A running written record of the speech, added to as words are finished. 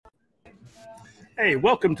Hey,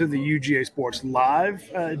 welcome to the UGA Sports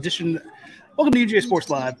Live edition. Welcome to UGA Sports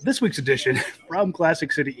Live, this week's edition from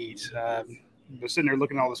Classic City Eats. I was sitting there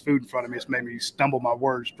looking at all this food in front of me. It's made me stumble my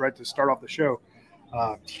words right to start off the show.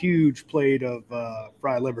 Huge plate of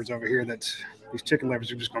fried livers over here. These chicken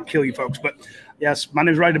livers are just going to kill you folks. But yes, my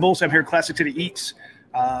name is Radi Nabulsi. I'm here at Classic City Eats,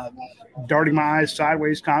 darting my eyes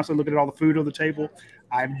sideways, constantly looking at all the food on the table.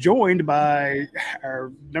 I'm joined by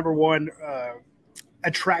our number one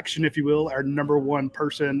attraction, if you will, our number one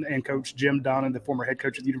person and coach, Jim Donnan, the former head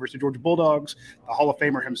coach of the University of Georgia Bulldogs, the Hall of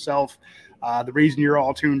Famer himself. The reason you're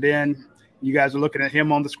all tuned in, you guys are looking at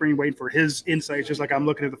him on the screen, waiting for his insights, just like I'm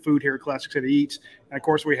looking at the food here at Classic City Eats. And, of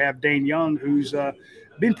course, we have Dayne Young, who's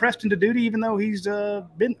been pressed into duty, even though he's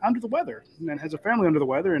been under the weather and has a family under the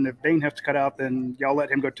weather. And if Dayne has to cut out, then y'all let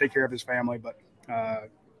him go take care of his family. But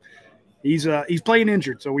he's playing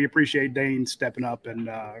injured, so we appreciate Dayne stepping up and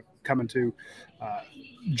coming to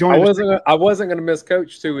join us. I wasn't going to miss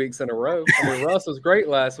Coach 2 weeks in a row. I mean, Russ was great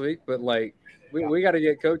last week, but we got to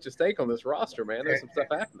get Coach a stake on this roster, man. There's some stuff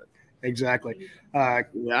happening. Exactly. I'm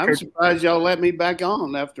Coach, surprised y'all let me back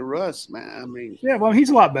on after Russ, man. I mean, yeah, well, he's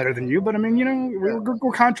a lot better than you, but I mean, we're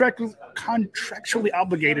contractually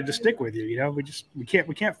obligated to stick with you. We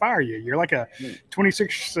can't fire you. You're like a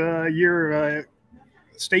 26 year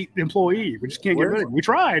state employee. We just can't get rid of you. We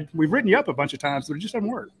tried. We've written you up a bunch of times, but it just doesn't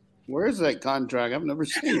work. Where is that contract? I've never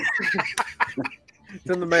seen it. It's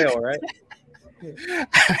in the mail, right?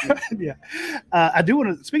 Yeah. I do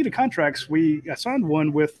want to, speaking of contracts, I signed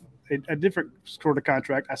one with a different sort of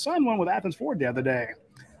contract. I signed one with Athens Ford the other day.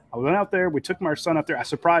 I went out there. We took my son out there. I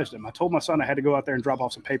surprised him. I told my son I had to go out there and drop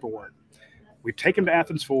off some paperwork. We take him to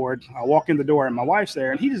Athens Ford. I walk in the door, and my wife's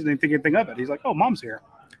there, and he doesn't even think anything of it. He's like, "Oh, Mom's here."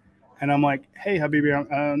 And I'm like, "Hey, Habibi,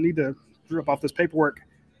 I need to drop off this paperwork."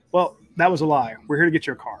 Well, that was a lie. We're here to get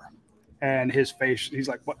your car. And his face, he's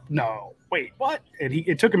like, "What? No, wait, what?" And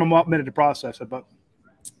it took him a minute to process it, but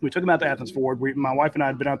we took him out to Athens Ford. My wife and I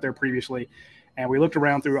had been out there previously, and we looked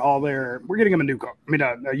around through all their – we're getting him a new car. I mean,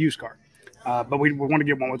 a used car. But we want to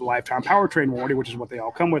get one with a lifetime powertrain warranty, which is what they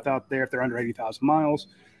all come with out there if they're under 80,000 miles.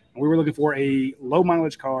 And we were looking for a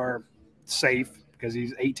low-mileage car, safe, because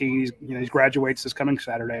he's 18. He graduates this coming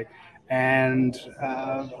Saturday. And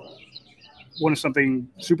wanted something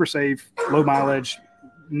super safe, low mileage,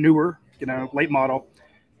 newer, late model.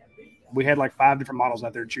 We had like 5 different models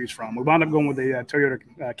out there to choose from. We wound up going with the Toyota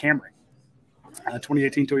Camry,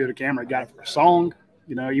 2018 Toyota Camry. Got it for a song,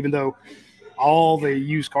 even though all the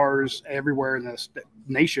used cars everywhere in this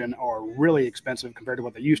nation are really expensive compared to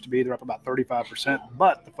what they used to be. They're up about 35%.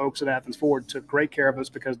 But the folks at Athens Ford took great care of us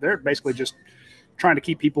because they're basically just trying to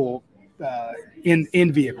keep people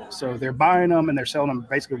in vehicles. So they're buying them and they're selling them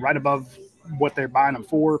basically right above what they're buying them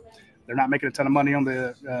for. They're not making a ton of money on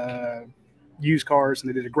the used cars, and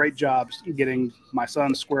they did a great job getting my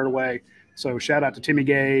son squared away. So shout out to Timmy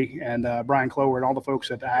Gay and Brian Clower and all the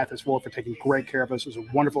folks at Athens Ford for taking great care of us. It was a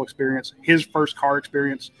wonderful experience. His first car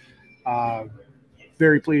experience.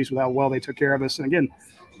 Very pleased with how well they took care of us. And again,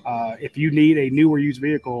 if you need a new or used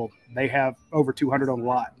vehicle, they have over 200 on the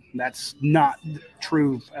lot. That's not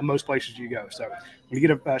true at most places you go. So we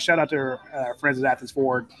get a shout out to our friends at Athens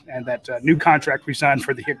Ford and that new contract we signed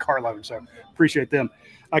for the car loan. So appreciate them.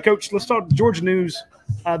 Coach, let's talk Georgia news.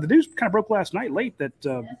 The news kind of broke last night late that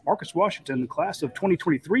Marcus Washington, the class of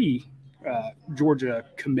 2023 Georgia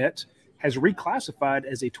commit, has reclassified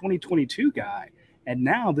as a 2022 guy. And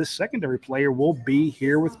now this secondary player will be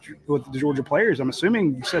here with the Georgia players. I'm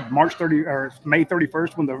assuming you said March 30 or May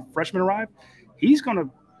 31st when the freshmen arrive. He's going to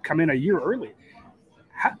come in a year early.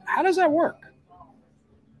 How does that work?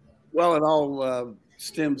 Well, it all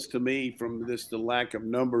stems to me from the lack of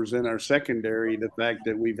numbers in our secondary, the fact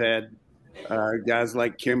that we've had guys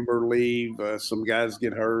like Kimber leave, some guys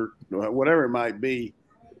get hurt, whatever it might be.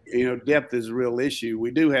 Depth is a real issue. We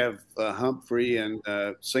do have Humphrey and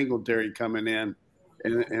Singletary coming in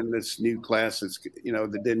this new class that's,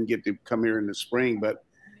 that didn't get to come here in the spring. But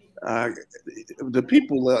the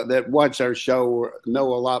people that watch our show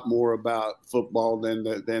know a lot more about football than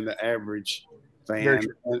the average fan,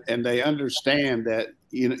 and they understand that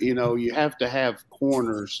you have to have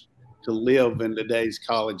corners to live in today's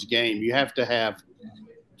college game. You have to have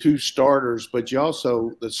 2 starters, but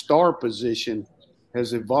the star position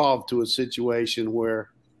has evolved to a situation where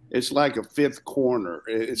it's like a 5th corner.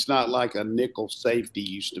 It's not like a nickel safety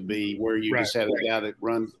used to be, where you just had a guy that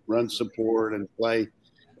run support and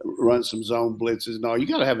run some zone blitzes. No, you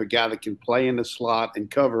got to have a guy that can play in the slot and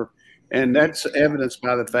cover. And that's evidenced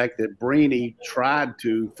by the fact that Brini tried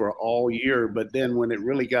to for all year, but then when it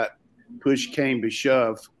really came to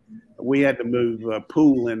shove, we had to move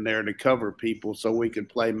Poole in there to cover people so we could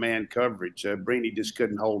play man coverage. Brini just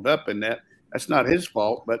couldn't hold up in that. That's not his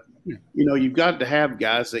fault, but you've got to have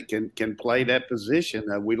guys that can play that position.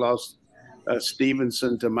 We lost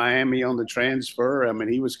Stevenson to Miami on the transfer. I mean,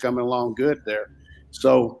 he was coming along good there.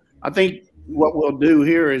 So I think what we'll do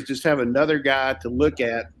here is just have another guy to look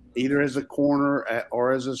at, either as a corner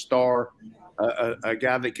or as a star, a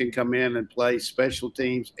guy that can come in and play special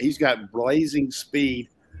teams. He's got blazing speed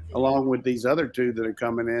along with these other two that are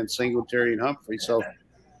coming in, Singletary and Humphrey. So,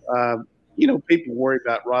 people worry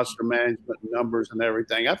about roster management and numbers and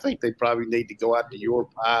everything. I think they probably need to go out to Your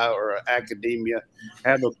Pie or Academia,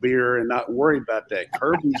 have a beer, and not worry about that.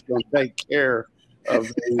 Kirby's going to take care of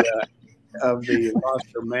the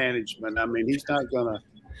roster management. I mean, he's not going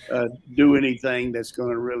to do anything that's going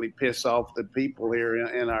to really piss off the people here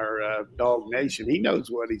in our dog nation. He knows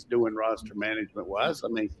what he's doing roster management wise. I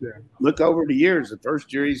mean, look over the years. The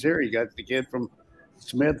first year he's here, he got the kid from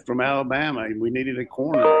Smith from Alabama, and we needed a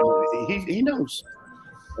corner. He knows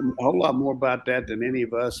a whole lot more about that than any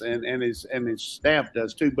of us, and his staff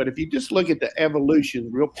does too. But if you just look at the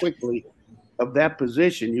evolution real quickly of that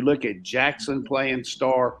position, you look at Jackson playing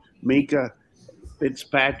star, Mika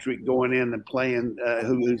Fitzpatrick going in and playing,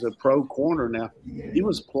 who's a pro corner now. He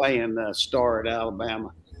was playing star at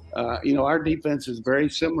Alabama. Our defense is very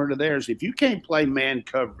similar to theirs. If you can't play man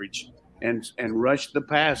coverage and rush the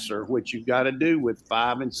passer, which you've got to do with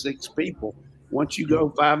 5 and 6 people, once you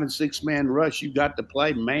go 5 and 6 man rush, you've got to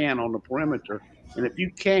play man on the perimeter. And if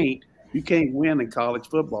you can't win in college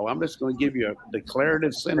football. I'm just going to give you a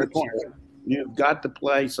declarative sentence here. You've got to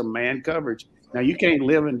play some man coverage. Now, you can't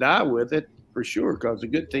live and die with it for sure, because the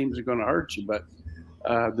good teams are going to hurt you. But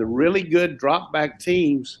the really good drop-back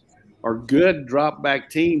teams are good drop-back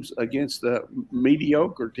teams against the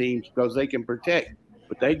mediocre teams because they can protect.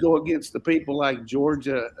 But they go against the people like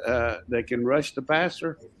Georgia that can rush the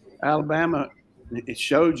passer. Alabama, it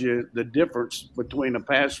showed you the difference between a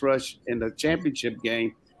pass rush in the championship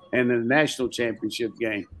game and the national championship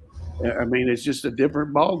game. I mean, it's just a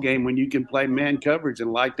different ball game when you can play man coverage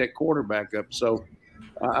and light that quarterback up. So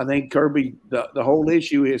I think Kirby, the whole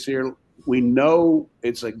issue is here, we know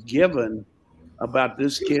it's a given about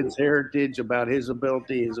this kid's heritage, about his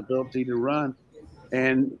ability to run.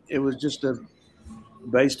 And it was just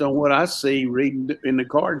based on what I see reading in the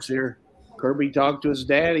cards here, Kirby talked to his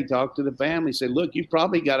dad. He talked to the family. Said, look, you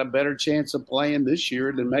probably got a better chance of playing this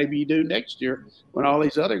year than maybe you do next year. When all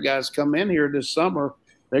these other guys come in here this summer,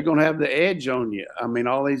 they're going to have the edge on you. I mean,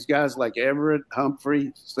 all these guys like Everett,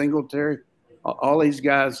 Humphrey, Singletary, all these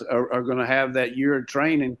guys are going to have that year of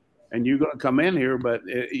training, and you're going to come in here, but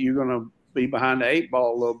you're going to be behind the 8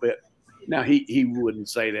 ball a little bit. Now, he wouldn't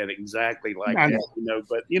say that exactly like that,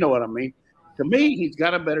 but you know what I mean. To me, he's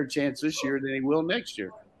got a better chance this year than he will next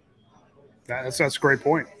year. That's a great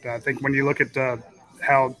point. I think when you look at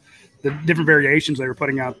how the different variations they were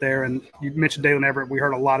putting out there, and you mentioned Dayne Everett, we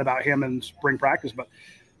heard a lot about him in spring practice, but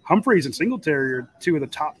Humphreys and Singletary are 2 of the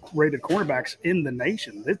top-rated cornerbacks in the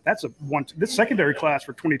nation. This secondary class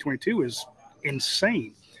for 2022 is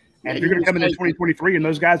insane. And if you're going to come in 2023 and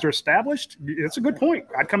those guys are established, it's a good point.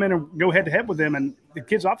 I'd come in and go head-to-head with them, and the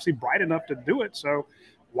kid's obviously bright enough to do it, so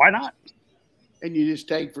why not? And you just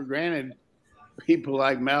take for granted people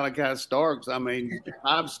like Malachi Starks. I mean,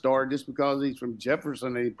 5-star just because he's from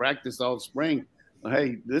Jefferson and he practiced all spring.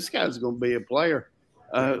 Hey, this guy's going to be a player.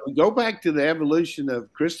 Go back to the evolution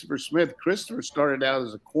of Christopher Smith. Christopher started out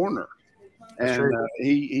as a corner, and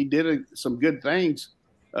he did some good things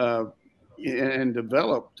and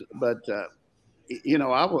developed. But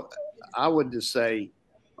I would just say,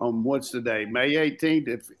 on what's the day, May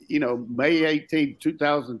 18th. May 18th,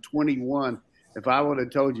 2021. If I would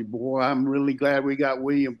have told you, boy, I'm really glad we got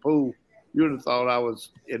William Poole, you would have thought I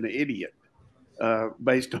was an idiot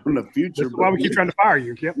based on the future. That's why we keep trying to fire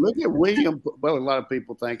you. Yep. Look at William. Well, a lot of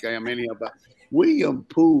people think I am anyhow, but William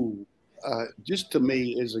Poole, just to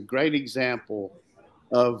me, is a great example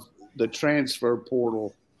of the transfer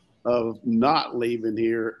portal, of not leaving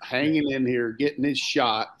here, hanging in here, getting his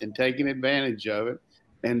shot and taking advantage of it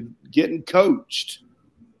and getting coached.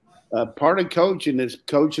 Part of coaching is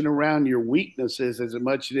coaching around your weaknesses as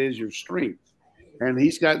much as it is your strength. And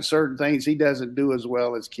he's got certain things he doesn't do as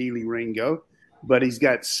well as Keely Ringo, but he's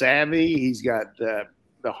got savvy, he's got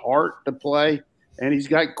the heart to play, and he's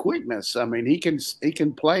got quickness. I mean, he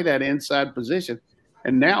can play that inside position.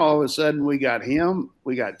 And now all of a sudden we got him,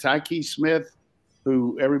 we got Tyke Smith,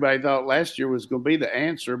 who everybody thought last year was going to be the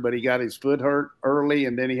answer, but he got his foot hurt early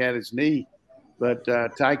and then he had his knee. But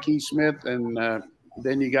Tyke Smith and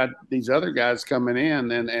then you got these other guys coming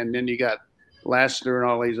in, and then you got Lassiter and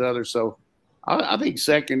all these others. So I think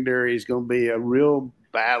secondary is going to be a real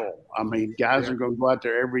battle. I mean, guys are going to go out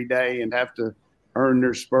there every day and have to earn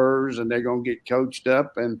their spurs, and they're going to get coached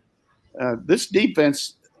up. And this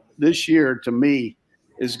defense this year, to me,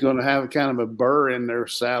 is going to have kind of a burr in their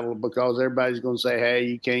saddle because everybody's going to say, hey,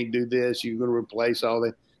 you can't do this. You're going to replace all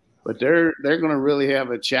that. But they're going to really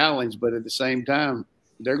have a challenge. But at the same time,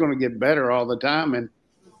 they're going to get better all the time. And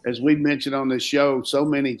as we've mentioned on this show so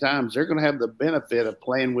many times, they're going to have the benefit of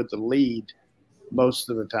playing with the lead most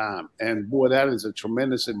of the time. And, boy, that is a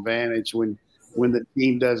tremendous advantage when the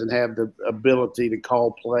team doesn't have the ability to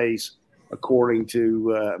call plays according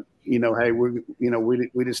to hey, we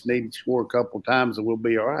just need to score a couple of times and we'll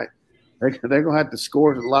be all right. They're going to have to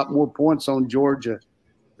score a lot more points on Georgia,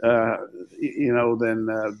 than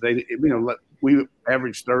they. We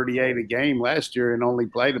averaged 38 a game last year and only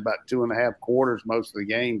played about 2.5 quarters most of the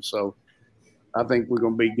game. So I think we're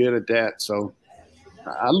going to be good at that. So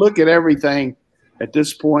I look at everything at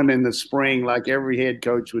this point in the spring like every head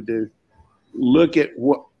coach would do. Look at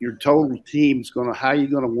what your total team's going to, how you're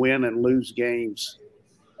going to win and lose games.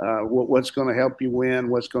 What's going to help you win,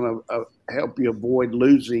 what's going to help you avoid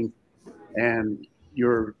losing, and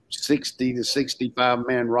your 60 to 65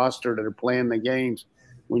 man roster that are playing the games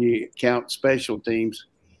when you count special teams.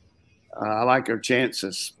 I like our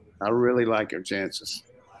chances. I really like our chances.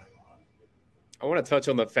 I want to touch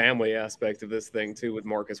on the family aspect of this thing too with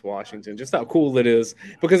Marcus Washington, just how cool it is,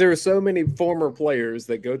 because there are so many former players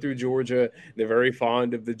that go through Georgia. They're very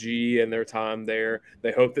fond of the G and their time there.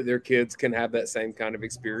 They hope that their kids can have that same kind of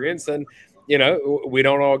experience. And, we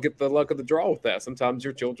don't all get the luck of the draw with that. Sometimes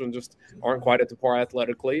your children just aren't quite at the par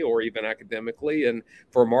athletically or even academically. And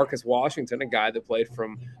for Marcus Washington, a guy that played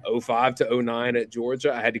from 05 to 09 at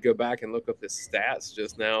Georgia, I had to go back and look up his stats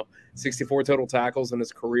just now. 64 total tackles in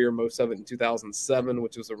his career, most of it in 2007,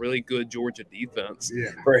 which was a really good Georgia defense. Yeah.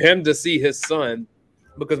 For him to see his son,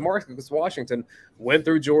 because Marcus Washington went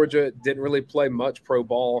through Georgia, didn't really play much pro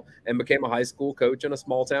ball, and became a high school coach in a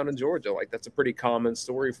small town in Georgia. Like, that's a pretty common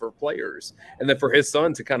story for players. And then for his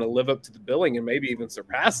son to kind of live up to the billing and maybe even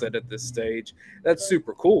surpass it at this stage, that's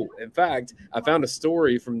super cool. In fact, I found a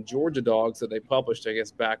story from Georgia Dogs that they published, I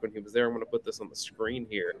guess, back when he was there. I'm going to put this on the screen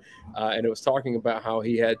here. And it was talking about how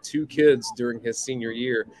he had 2 kids during his senior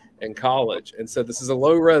year in college. And so this is a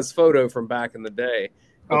low-res photo from back in the day.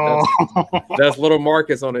 That's little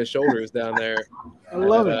Marcus on his shoulders down there. I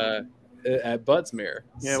love it. At Buttsmere.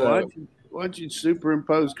 Yeah, so, why don't you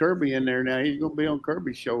superimpose Kirby in there now? He's going to be on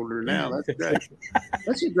Kirby's shoulder now. That's great.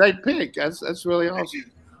 That's a great pick. That's really awesome.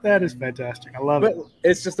 That is fantastic. I love it.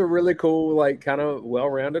 It's just a really cool, like, kind of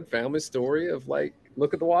well-rounded family story of, like,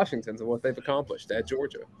 look at the Washingtons and what they've accomplished at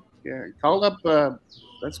Georgia. Yeah,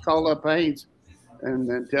 let's call up Haynes. And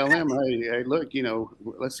then tell him, hey, look,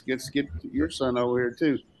 let's get your son over here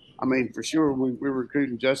too. I mean, for sure, we're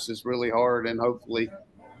recruiting Justice really hard, and hopefully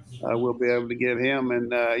we'll be able to get him.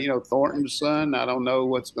 And Thornton's son, I don't know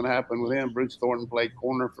what's going to happen with him. Bruce Thornton played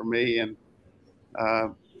corner for me, and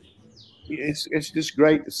it's just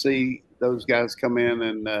great to see those guys come in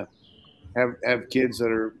and have kids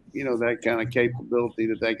that are that kind of capability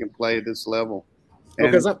that they can play at this level.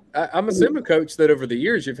 Because I'm assuming, Coach, that over the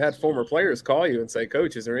years you've had former players call you and say,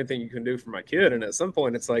 Coach, is there anything you can do for my kid? And at some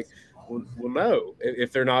point it's like, well, no,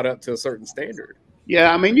 if they're not up to a certain standard.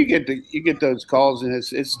 Yeah, I mean, you get those calls, and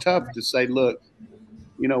it's tough to say, look,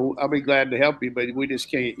 I'll be glad to help you, but we just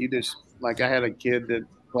can't. Like, I had a kid that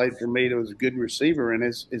played for me that was a good receiver, and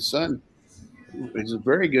his son is a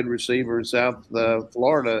very good receiver in South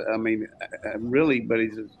Florida. I mean, really, but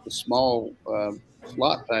he's a small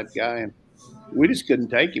slot type guy, and we just couldn't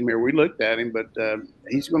take him here. We looked at him, but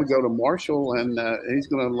he's going to go to Marshall, and he's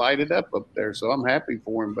going to light it up there. So I'm happy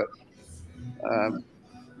for him. But,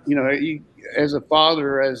 as a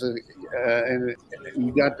father, and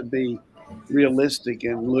you got to be realistic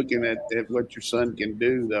and looking at what your son can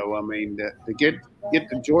do, though. I mean, to get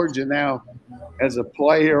to Georgia now as a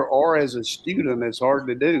player or as a student, it's hard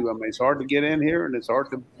to do. I mean, it's hard to get in here, and it's hard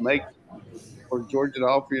to make for Georgia to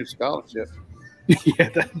offer you a scholarship. Yeah,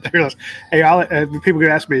 there is. Hey, people could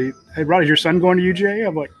ask me, hey, Rod, is your son going to UGA?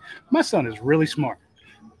 I'm like, my son is really smart,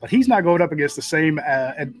 but he's not going up against the same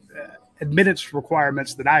admittance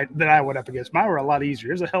requirements that I went up against. Mine were a lot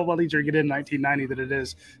easier. It's a hell of a lot easier to get in 1990 than it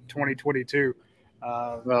is 2022.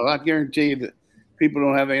 Well, I guarantee you that people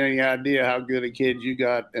don't have any idea how good a kid you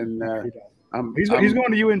got, and he's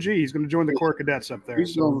going to UNG. He's going to join the Corps Cadets up there.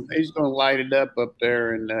 He's going to light it up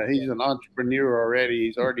there, and he's an entrepreneur already.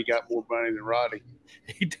 He's already got more money than Roddy.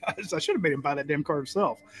 He does. I should have made him buy that damn car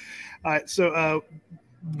himself. All right, so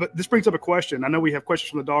but this brings up a question. I know we have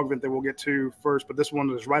questions from the dog event that we'll get to first, but this one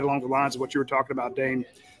is right along the lines of what you were talking about, Dayne.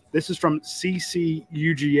 This is from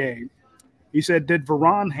CCUGA. He said, did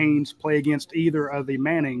Veron Haynes play against either of the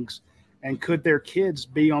Mannings, and could their kids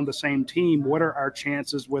be on the same team? What are our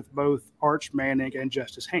chances with both Arch Manning and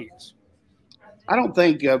Justice Haynes? I don't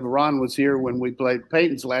think Veron was here when we played.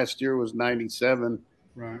 Peyton's last year was 97.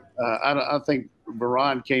 Right. I think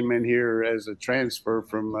Veron came in here as a transfer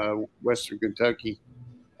from Western Kentucky.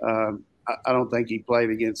 I don't think he played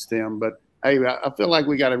against them. But, hey, I feel like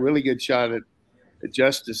we got a really good shot at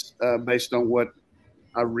Justice based on what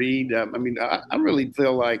I read. I really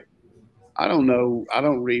feel like, I don't know. I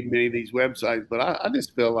don't read many of these websites, but I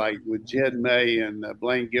just feel like with Jed May and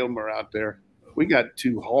Blaine Gilmer out there, we got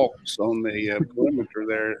two hawks on the perimeter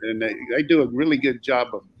there, and they do a really good job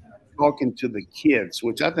of talking to the kids,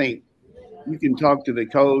 which I think you can talk to the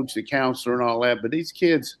coach, the counselor, and all that, but these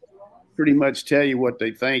kids pretty much tell you what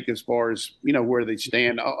they think as far as, where they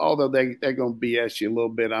stand, although they're going to BS you a little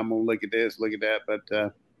bit. I'm going to look at this, look at that, but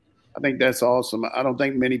I think that's awesome. I don't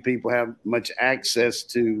think many people have much access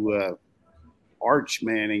to Arch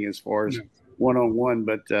Manning as far as one-on-one,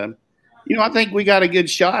 but I think we got a good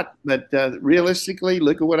shot. But realistically,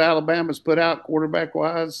 look at what Alabama's put out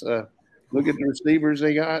quarterback-wise. Look at the receivers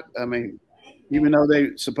they got. I mean, even though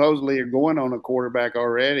they supposedly are going on a quarterback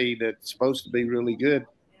already that's supposed to be really good,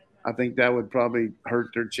 I think that would probably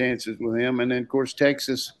hurt their chances with him. And then, of course,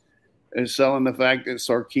 Texas is selling the fact that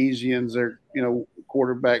Sarkisian's their,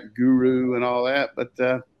 quarterback guru and all that. But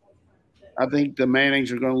I think the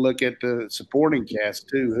Mannings are going to look at the supporting cast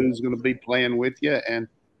too, who's going to be playing with you. And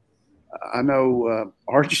I know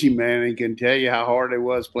Archie Manning can tell you how hard it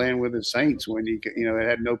was playing with the Saints when it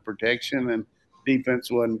had no protection and defense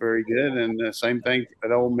wasn't very good. And same thing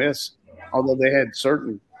at Ole Miss, although they had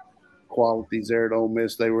certain qualities there at Ole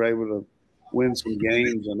Miss, they were able to win some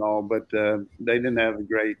games and all, but they didn't have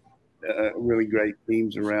really great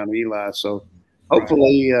teams around Eli. So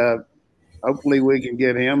hopefully we can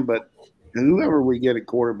get him, but whoever we get at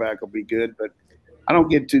quarterback will be good. But I don't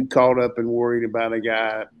get too caught up and worried about a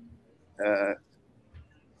guy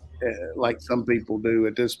like some people do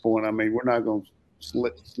at this point. I mean, we're not going to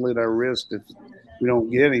slit our wrist if we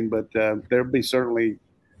don't get him, but there'll be certainly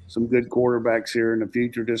some good quarterbacks here in the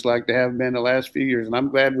future, just like they have been the last few years. And I'm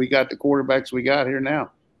glad we got the quarterbacks we got here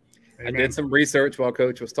now. I did some research while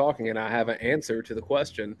Coach was talking, and I have an answer to the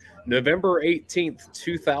question. November 18th,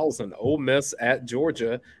 2000, Ole Miss at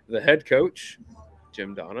Georgia. The head coach,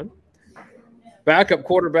 Jim Donnan. Backup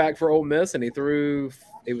quarterback for Ole Miss, and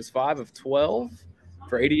he was 5 of 12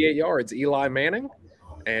 for 88 yards, Eli Manning.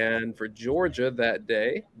 And for Georgia that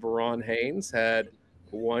day, Veron Haynes had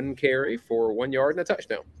 1 carry for 1 yard and a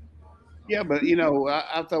touchdown. Yeah, but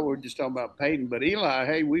I thought we were just talking about Peyton, but Eli.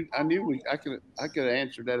 Hey, I could have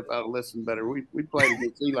answered that if I'd listened better. We played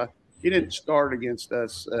against Eli. He didn't start against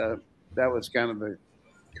us. That was kind of the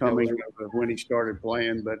coming of when he started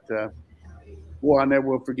playing. But I never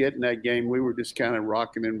will forget in that game. We were just kind of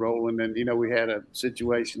rocking and rolling, and we had a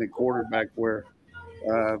situation at quarterback where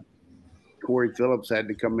Corey Phillips had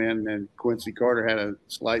to come in, and Quincy Carter had a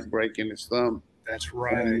slight break in his thumb. That's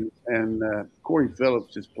right. And Corey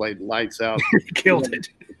Phillips just played lights out. Killed it.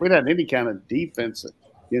 If we'd had any kind of defense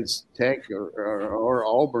against Tech or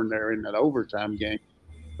Auburn there in that overtime game.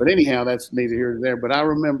 But anyhow, that's neither here nor there. But I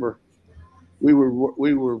remember we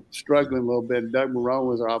were struggling a little bit. Doug Marone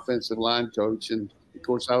was our offensive line coach. And, of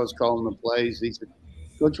course, I was calling the plays. He said,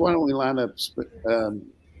 Coach, why don't we line up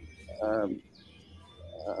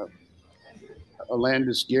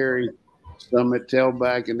Alandis Gary some at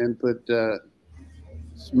tailback and then put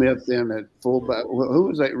Smith in at fullback. Who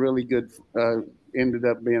was that really good? Ended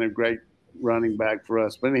up being a great running back for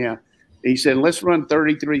us. But anyhow, he said, let's run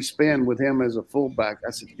 33 spin with him as a fullback.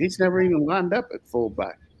 I said, he's never even lined up at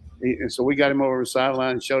fullback. And so we got him over the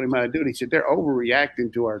sideline and showed him how to do it. He said, they're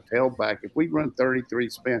overreacting to our tailback. If we run 33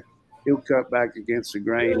 spin, he'll cut back against the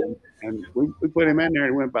grain. And we put him in there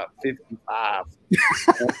and went about 55.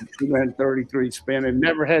 He ran 33 spin and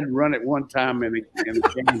never had run it one time in a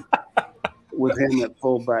game with him at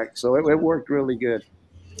fullback. So it worked really good.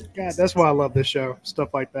 God, that's why I love this show, stuff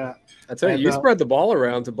like that. I tell you, you spread the ball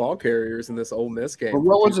around to ball carriers in this Ole Miss game. But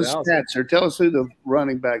what was the stats? Or tell us who the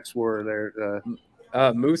running backs were there.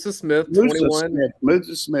 Musa Smith, 21.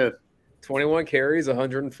 Musa Smith. 21 carries,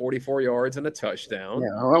 144 yards, and a touchdown.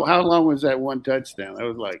 Yeah. How long was that one touchdown? That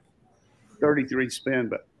was like 33 spin.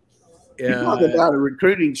 But you talk about a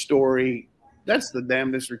recruiting story. That's the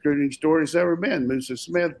damnedest recruiting story that's ever been. Musa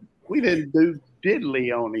Smith, we didn't do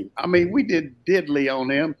diddly on him. I mean, we did diddly on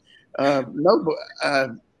him.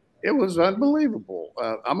 It was unbelievable.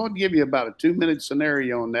 I'm going to give you about a 2-minute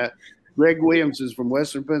scenario on that. Greg Williams is from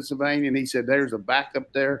Western Pennsylvania, and he said there's a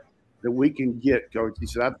backup there. that we can get, Coach. He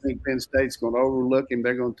said, I think Penn State's going to overlook him.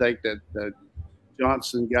 They're going to take that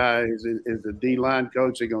Johnson guy is the D-line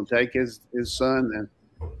coach. They're going to take his son. And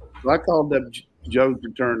so I called up Joe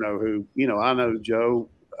Paterno, who, I know Joe.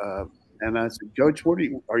 And I said, Coach,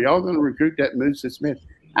 are y'all going to recruit that Moose Smith?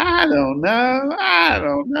 I don't know.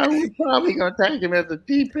 We're probably going to take him as a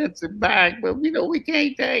defensive back, but we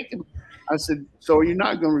can't take him. I said, so you're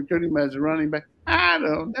not going to recruit him as a running back? I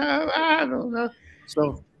don't know.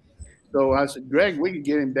 So I said, Greg, we can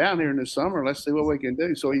get him down here in the summer. Let's see what we can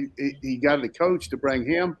do. So he got the coach to bring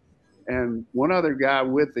him and one other guy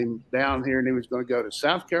with him down here, and he was going to go to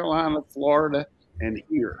South Carolina, Florida, and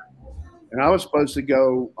here. And I was supposed to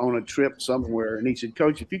go on a trip somewhere. And he said,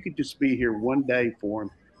 Coach, if you could just be here one day for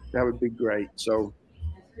him, that would be great. So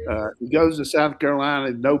he goes to South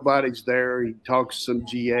Carolina. Nobody's there. He talks to some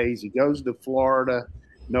GAs. He goes to Florida.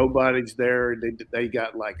 Nobody's there. They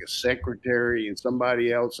got like a secretary and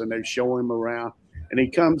somebody else, and they show him around. And he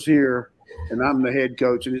comes here, and I'm the head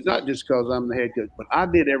coach. And it's not just because I'm the head coach, but I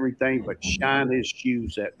did everything but shine his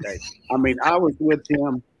shoes that day. I mean, I was with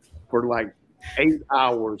him for like 8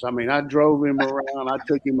 hours. I mean, I drove him around. I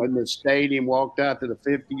took him in the stadium, walked out to the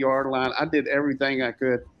 50-yard line. I did everything I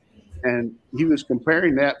could. And he was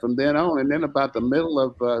comparing that from then on. And then about the middle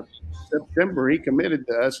of September, he committed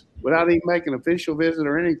to us without even making an official visit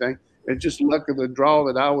or anything. It's just luck of the draw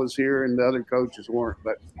that I was here and the other coaches weren't.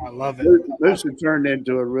 But I love it. Moose turned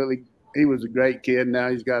into he was a great kid. Now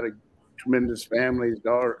he's got a tremendous family. His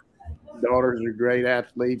daughters are great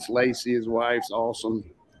athletes. Lacey, his wife's awesome.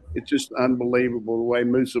 It's just unbelievable the way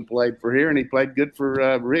Musa played for here, and he played good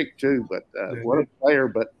for Rick too. But what a player!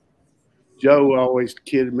 But Joe always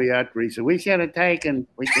kidded me after he said, "We should have taken."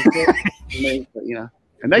 We should have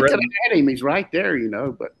and they could have had him. He's right there,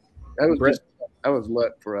 But that was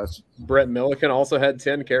luck for us. Brett Milliken also had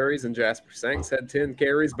 10 carries, and Jasper Sanks had 10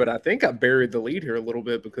 carries. But I think I buried the lead here a little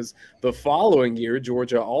bit because the following year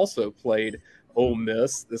Georgia also played Ole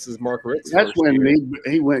Miss. This is Mark Rick's. That's when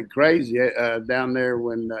he went crazy down there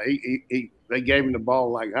when they gave him the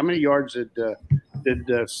ball. Like, how many yards did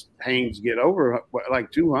Haynes get? Over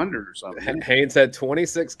like 200 or something. Haynes had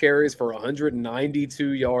 26 carries for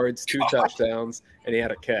 192 yards, 2 touchdowns, and he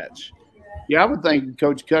had a catch. Yeah, I would think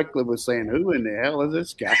Coach Cutcliffe was saying, "Who in the hell is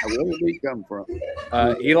this guy? Where did he come from?"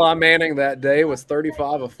 Eli Manning that day was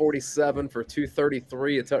 35 of 47 for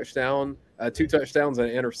 233, a touchdown, 2 touchdowns and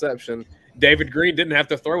an interception. David Green didn't have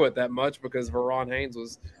to throw it that much because Verron Haynes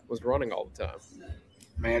was running all the time.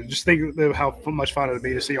 Man, just think of how much fun it would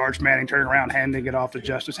be to see Arch Manning turning around, handing it off to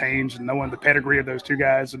Justice Haynes, and knowing the pedigree of those two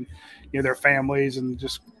guys and their families, and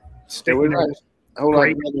just sticking there. I'd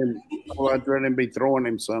rather be throwing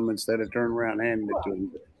him some instead of turning around and handing it to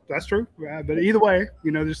him. That's true. But either way,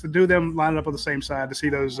 just to do them lining up on the same side, to see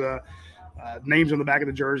those names on the back of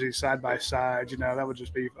the jerseys side by side, that would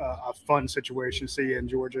just be a fun situation to see in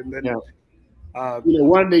Georgia. And then,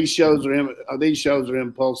 one of these shows are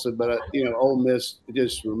impulsive, but Ole Miss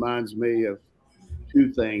just reminds me of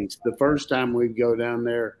two things. The first time we go down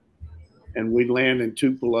there and we land in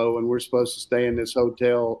Tupelo, and we're supposed to stay in this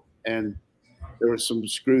hotel, and there were some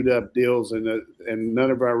screwed up deals, and none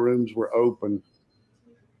of our rooms were open.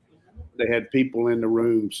 They had people in the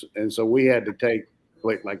rooms, and so we had to take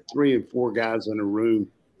like 3 and 4 guys in a room.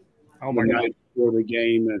 Oh my God! Before the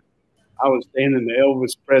game, and I was staying in the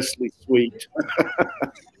Elvis Presley suite,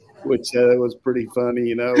 which was pretty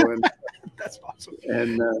funny, And that's awesome.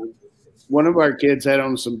 And one of our kids had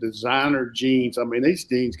on some designer jeans. I mean, these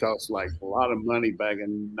jeans cost like a lot of money back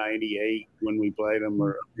in '98 when we played them,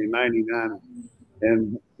 or '99.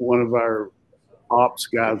 And one of our ops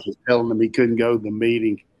guys was telling him he couldn't go to the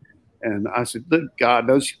meeting. And I said, "Look, God,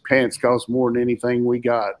 those pants cost more than anything we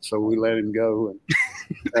got." So we let him go,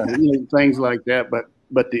 and things like that.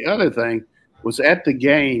 But the other thing was at the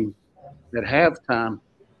game at halftime.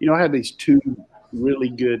 I had these 2 really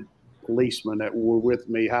good policemen that were with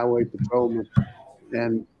me, highway patrolmen,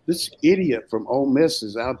 and this idiot from Ole Miss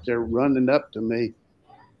is out there running up to me.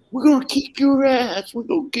 "We're gonna kick your ass. We're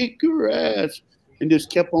gonna kick your ass," and just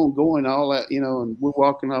kept on going all that, And we're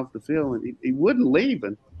walking off the field, and he wouldn't leave.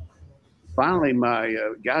 And finally, my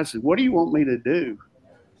guy said, "What do you want me to do?"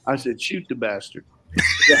 I said, "Shoot the bastard."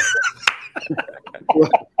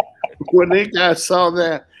 When that guy saw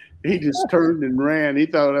that, he just turned and ran. He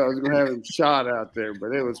thought I was going to have him shot out there,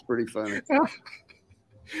 but it was pretty funny.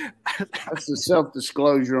 That's the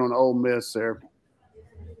self-disclosure on Ole Miss there.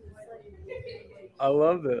 I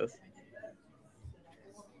love this.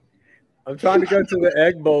 I'm trying to go to the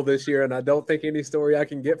Egg Bowl this year, and I don't think any story I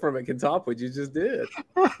can get from it can top what you just did.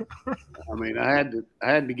 I mean, I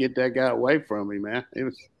had to get that guy away from me, man.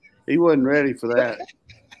 He wasn't ready for that.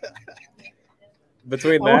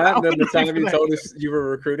 Between that and then the time you told us you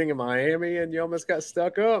were recruiting in Miami and you almost got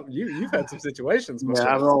stuck up, you've had some situations.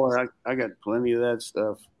 Yeah, I got plenty of that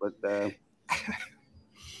stuff, but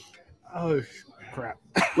oh crap!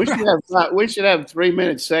 we should have a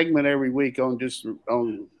 3-minute segment every week on just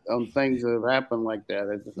on things that have happened like that.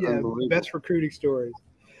 It's best recruiting stories.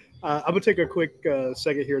 I'm gonna take a quick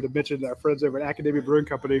second here to mention our friends over at Academia Brewing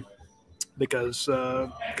Company, because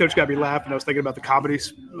Coach got me laughing. I was thinking about the comedy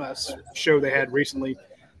show they had recently.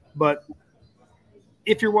 But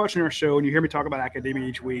if you're watching our show and you hear me talk about Academia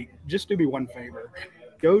each week, just do me one favor.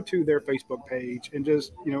 Go to their Facebook page and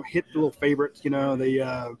just, hit the little favorites, get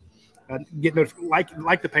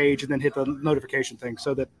like the page and then hit the notification thing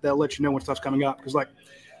so that they'll let you know when stuff's coming up. Because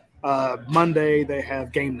Monday they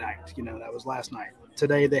have game night, that was last night.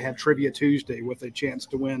 Today they have Trivia Tuesday with a chance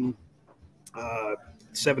to win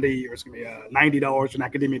 $70 or it's going to be $90 in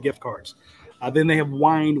Academia gift cards. Then they have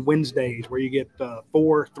Wine Wednesdays where you get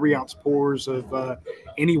 4 3-ounce pours of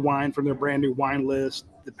any wine from their brand new wine list.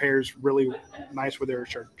 The pairs really nice with their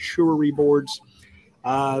charcuterie boards.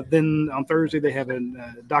 Then on Thursday they have a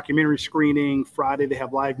documentary screening. Friday they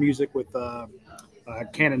have live music with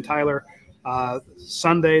Ken and Tyler.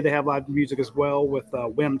 Sunday they have live music as well with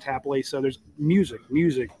Wim Tapley. So there's music,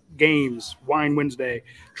 games, Wine Wednesday,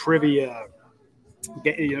 trivia,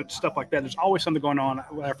 stuff like that. There's always something going on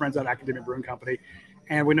with our friends at Academic Brewing Company.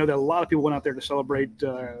 And we know that a lot of people went out there to celebrate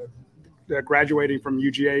graduating from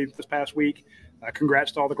UGA this past week.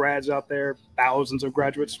 Congrats to all the grads out there. Thousands of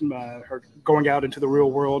graduates are going out into the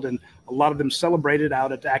real world, and a lot of them celebrated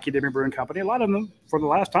out at the Academic Brewing Company. A lot of them for the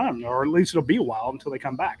last time, or at least it'll be a while until they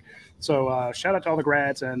come back. So shout out to all the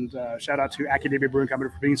grads, and shout out to Academic Brewing Company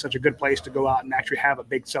for being such a good place to go out and actually have a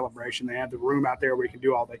big celebration. They have the room out there where you can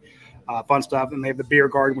do all the fun stuff, and they have the beer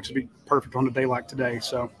garden, which would be perfect on a day like today.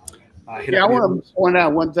 So I want to point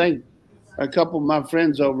out one thing. A couple of my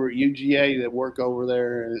friends over at UGA that work over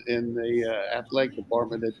there in the athletic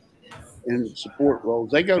department in support roles,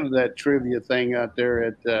 they go to that trivia thing out there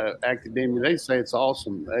at Academia. They say it's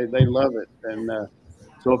awesome. They love it. And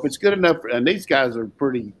so if it's good enough, and these guys are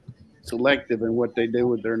pretty selective in what they do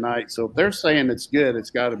with their night. So if they're saying it's good, it's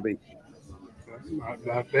got to be.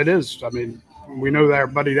 It is. I mean, we know that our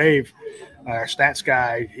buddy Dave, our stats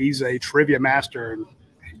guy, he's a trivia master, and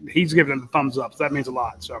he's giving them the thumbs up. So that means a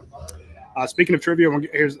lot. So speaking of trivia,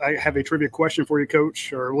 I have a trivia question for you,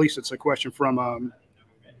 Coach, or at least it's a question from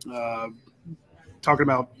talking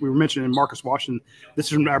about, we were mentioning Marcus Washington. This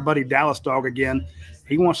is from our buddy Dallas Dog again.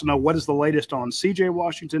 He wants to know what is the latest on C.J.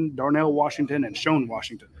 Washington, Darnell Washington, and Sean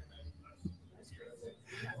Washington.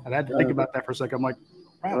 I had to think about that for a second. I'm like,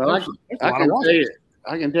 wow, well,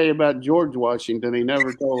 I can tell you about George Washington. He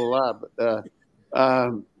never told a lie, but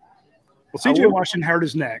well, C.J. Washington hurt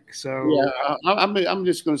his neck, so yeah. I'm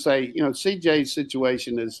just going to say, C.J.'s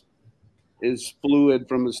situation is fluid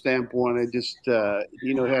from the standpoint. It just had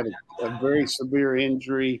a very severe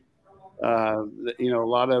injury. A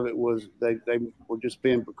lot of it was they were just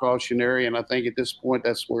being precautionary, and I think at this point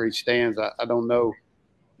that's where he stands. I don't know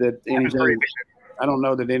that anything. I don't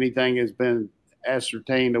know that anything has been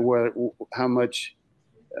ascertained to how much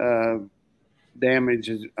damage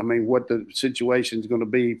is. I mean, what the situation is going to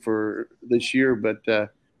be for this year, but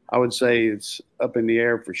I would say it's up in the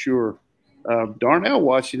air for sure. Darnell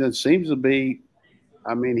Washington seems to be.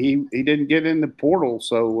 I mean, he didn't get in the portal,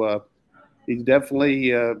 so he's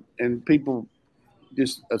definitely. And people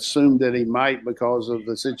just assumed that he might because of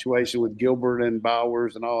the situation with Gilbert and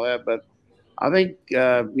Bowers and all that, but. I think,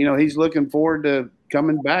 he's looking forward to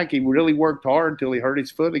coming back. He really worked hard until he hurt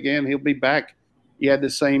his foot again. He'll be back. He had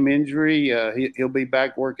the same injury. He'll be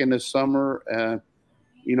back working this summer.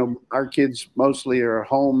 Our kids mostly are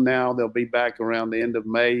home now. They'll be back around the end of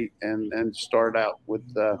May and start out with,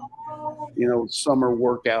 summer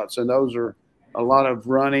workouts. And those are a lot of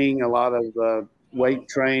running, a lot of weight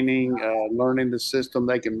training, learning the system.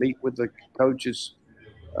 They can meet with the coaches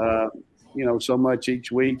so much each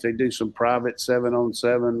week. They do some private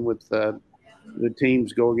 7-on-7 with the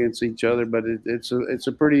teams go against each other, but it's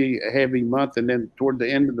a pretty heavy month. And then toward the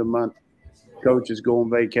end of the month, coaches go on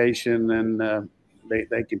vacation and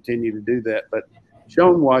they continue to do that. But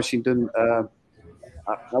Sean Washington, I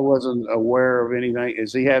wasn't aware of anything.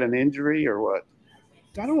 Has he had an injury or what?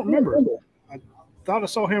 I don't remember. I thought I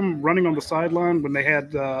saw him running on the sideline when they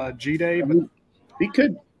had G-Day, but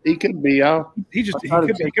he could be out. He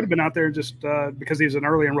could have been out there just because he was an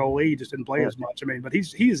early enrollee. He just didn't play as much. I mean, but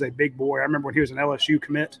he is a big boy. I remember when he was an LSU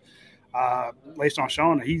commit, based on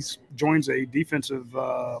Sean, he joins a defensive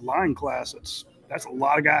line class. That's a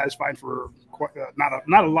lot of guys fighting for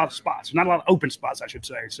not a lot of spots, not a lot of open spots, I should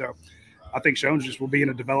say. So I think Jones just will be in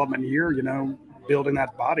a development year, building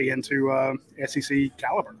that body into SEC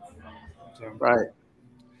caliber. So, right.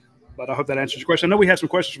 But I hope that answers your question. I know we had some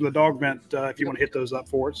questions from the dog vent. If you want to hit those up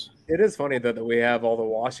for us. It is funny though that we have all the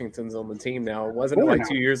Washingtons on the team now. Wasn't it like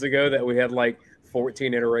 2 years ago that we had like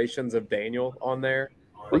 14 iterations of Daniel on there?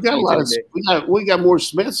 We got a lot of we got more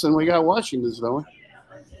Smiths than we got Washingtons, don't we?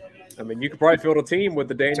 I mean, you could probably field a team with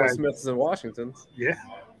the Daniel Smiths and Washingtons. Yeah.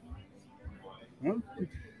 Well,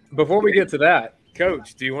 before we get to that,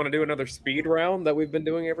 Coach, do you want to do another speed round that we've been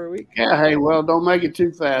doing every week? Yeah. Hey, well, don't make it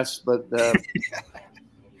too fast, but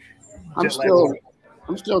I'm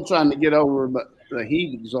still trying to get over the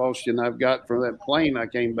heat exhaustion I've got from that plane I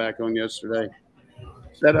came back on yesterday.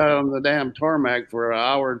 Sat out on the damn tarmac for an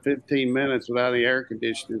hour and 15 minutes without any air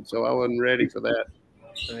conditioning, so I wasn't ready for that.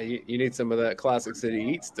 You need some of that Classic City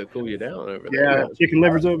Eats to cool you down over there. Yeah, chicken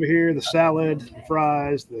livers over here, the salad, the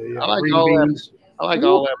fries, the I like green all beans. That. I like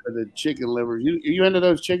all that with the chicken livers. You into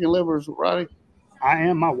those chicken livers, Roddy? I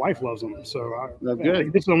am. My wife loves them, so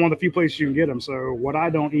good. This is one of the few places you can get them. So what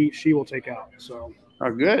I don't eat, she will take out. So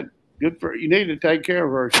good for you. Need to take care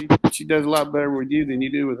of her. She does a lot better with you than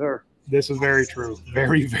you do with her. This is very true.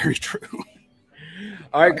 Very, very true.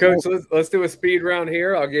 All right, Coach, let's do a speed round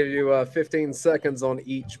here. I'll give you 15 seconds on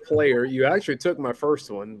each player. You actually took my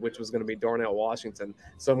first one, which was going to be Darnell Washington.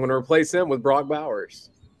 So I'm going to replace him with Brock Bowers.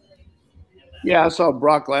 Yeah, I saw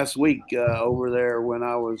Brock last week over there when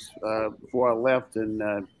I was before I left,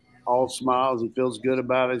 and all smiles. He feels good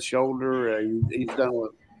about his shoulder. He's done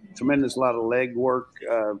a tremendous lot of leg work.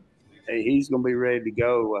 He's going to be ready to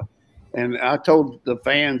go. And I told the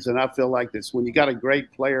fans, and I feel like this, when you got a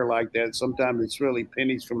great player like that, sometimes it's really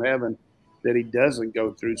pennies from heaven that he doesn't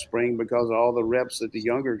go through spring because of all the reps that the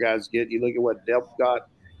younger guys get. You look at what Delp got,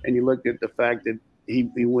 and you look at the fact that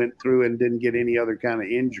he went through and didn't get any other kind of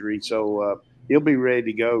injury. So he'll be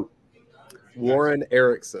ready to go. Warren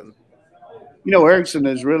Erickson. Erickson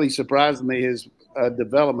has really surprised me, his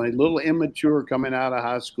development. A little immature coming out of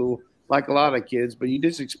high school, like a lot of kids, but you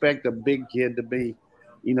just expect a big kid to be,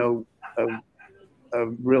 a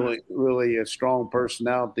really a strong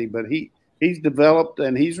personality, but he's developed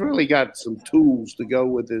and he's really got some tools to go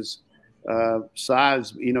with his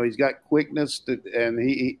size. He's got quickness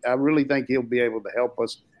and I really think he'll be able to help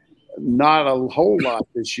us. Not a whole lot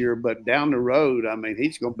this year, but down the road, I mean,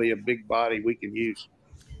 he's going to be a big body we can use.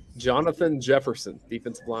 Jonathan Jefferson,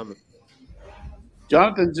 defensive lineman.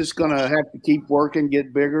 Jonathan's just going to have to keep working,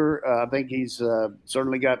 get bigger. I think he's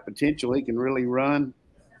certainly got potential. He can really run.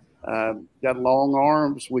 Got long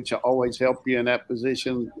arms, which always help you in that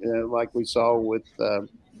position, like we saw with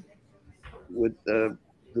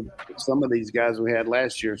some of these guys we had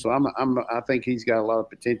last year. So I think he's got a lot of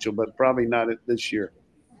potential, but probably not this year.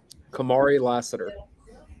 Kamari Lassiter.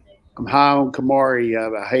 I'm high on Kamari.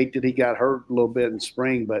 I hate that he got hurt a little bit in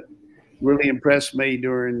spring, but really impressed me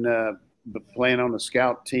during playing on the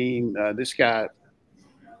scout team. This guy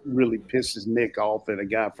really pisses Nick off at a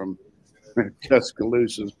guy from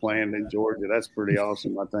Tuscaloosa's playing in Georgia. That's pretty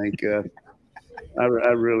awesome, I think. I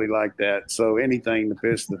really like that. So anything to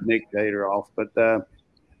piss the Nick hater off. But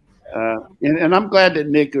and I'm glad that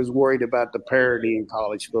Nick is worried about the parity in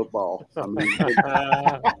college football. I mean,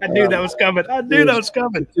 I knew that was coming.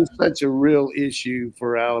 It's just such a real issue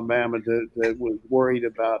for Alabama that was worried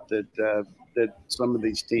about that some of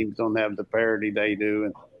these teams don't have the parity they do,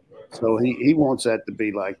 and so he wants that to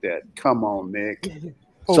be like that. Come on, Nick.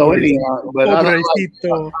 So anyhow, but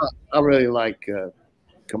I really like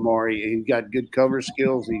Kamari. He's got good cover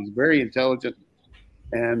skills. He's very intelligent,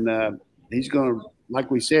 and he's going to,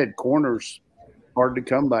 like we said, corners hard to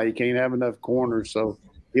come by. You can't have enough corners, so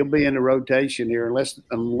he'll be in the rotation here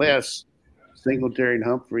unless Singletary and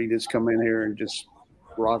Humphrey just come in here and just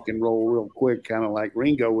rock and roll real quick, kind of like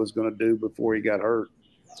Ringo was going to do before he got hurt.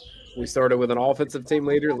 We started with an offensive team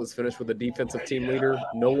leader. Let's finish with a defensive team leader,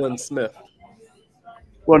 Nolan Smith.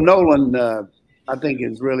 Well, Nolan, I think,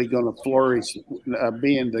 is really going to flourish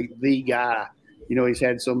being the guy. He's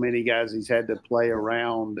had so many guys he's had to play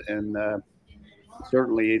around, and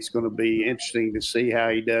certainly it's going to be interesting to see how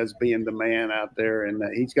he does being the man out there. And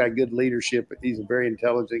he's got good leadership. He's a very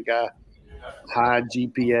intelligent guy, high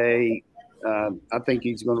GPA. I think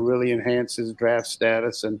he's going to really enhance his draft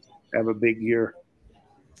status and have a big year.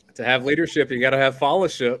 To have leadership, you got to have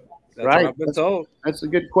followership. That's right. What I've been told. That's a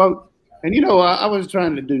good quote. And, I was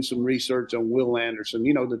trying to do some research on Will Anderson,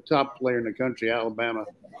 the top player in the country, Alabama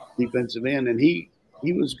defensive end. And he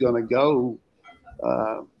was going to go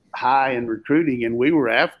high in recruiting, and we were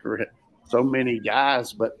after it, so many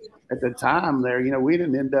guys. But at the time there, we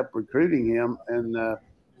didn't end up recruiting him. And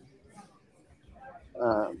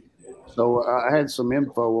So I had some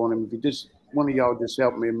info on him. If you just one of y'all just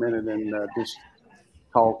help me a minute and just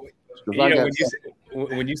talk.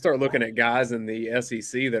 When you start looking at guys in the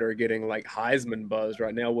SEC that are getting like Heisman buzz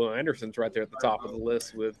right now, Will Anderson's right there at the top of the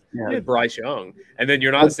list with Bryce Young, and then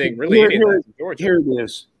you're not seeing really any of that in Georgia. Here it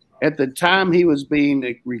is. At the time he was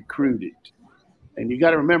being recruited, and you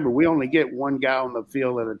got to remember, we only get one guy on the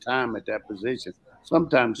field at a time at that position,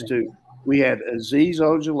 sometimes two. We had Azeez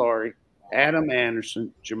Ojulari, Adam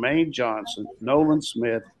Anderson, Jermaine Johnson, Nolan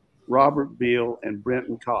Smith, Robert Beal, and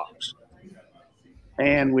Brenton Cox.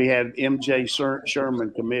 And we had MJ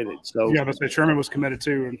Sherman committed. So yeah, but Sherman was committed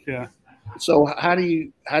too. And yeah. So how do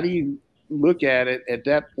you look at it at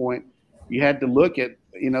that point? You had to look at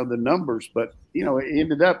the numbers, but it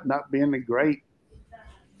ended up not being a great.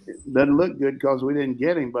 It doesn't look good because we didn't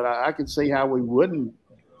get him, but I can see how we wouldn't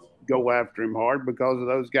go after him hard because of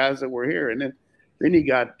those guys that were here. And then you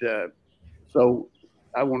got so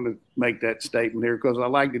I want to make that statement here because I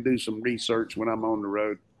like to do some research when I'm on the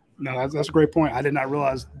road. No, that's a great point. I did not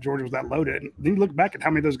realize Georgia was that loaded. And then you look back at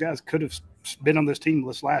how many of those guys could have been on this team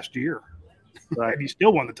this last year. Right. And he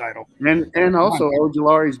still won the title. And also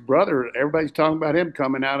Ojulari's brother, everybody's talking about him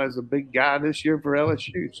coming out as a big guy this year for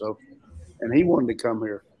LSU. So, and he wanted to come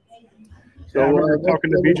here. So yeah, I remember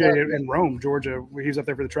talking to BJ in Rome, Georgia. He was up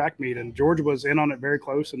there for the track meet, and Georgia was in on it very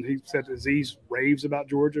close. And he said Azeez raves about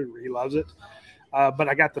Georgia. He loves it. But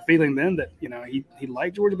I got the feeling then that, he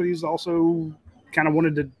liked Georgia, but he's also kind of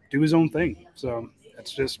wanted to do his own thing. So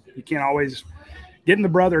it's just, you can't always getting the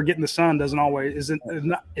brother or getting the son is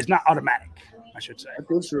not automatic, I should say.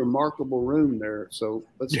 It's a remarkable room there. So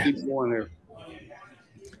let's keep going there.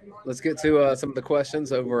 Let's get to some of the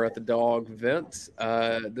questions over at the Dog Vent.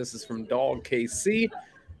 This is from Dog KC.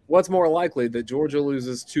 What's more likely, that Georgia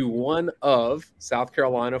loses to one of South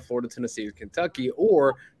Carolina, Florida, Tennessee, or Kentucky,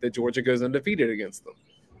 or that Georgia goes undefeated against them?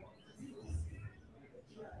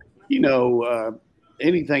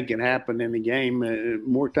 Anything can happen in the game.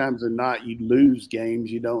 More times than not, you lose games.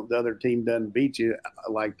 The other team doesn't beat you,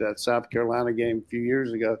 like that South Carolina game a few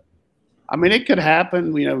years ago. I mean, it could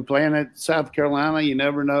happen. Playing at South Carolina, you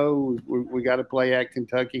never know. We got to play at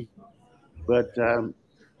Kentucky, but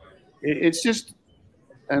it's just.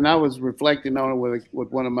 And I was reflecting on it with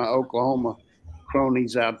one of my Oklahoma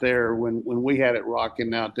cronies out there when we had it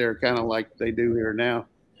rocking out there, kind of like they do here now.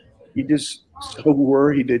 You just so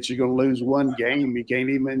worried that you're going to lose one game, you can't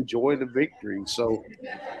even enjoy the victory. So,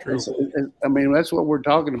 I mean, that's what we're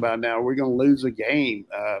talking about now. We're going to lose a game.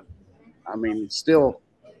 It's still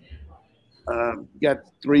got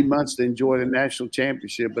 3 months to enjoy the national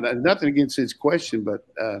championship. But nothing against his question, but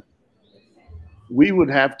we would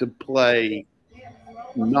have to play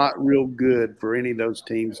not real good for any of those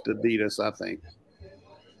teams to beat us, I think.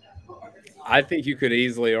 I think you could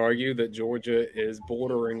easily argue that Georgia is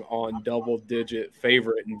bordering on double-digit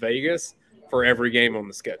favorite in Vegas for every game on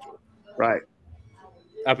the schedule. Right.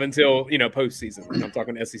 Up until, postseason. I'm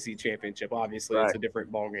talking SEC championship. Obviously, It's a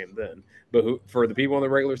different ballgame then. But for the people on the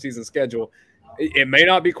regular season schedule, it may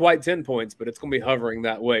not be quite 10 points, but it's going to be hovering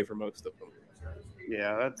that way for most of them.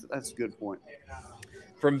 Yeah, that's a good point.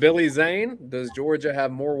 From Billy Zane, does Georgia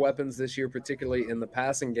have more weapons this year, particularly in the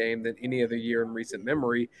passing game, than any other year in recent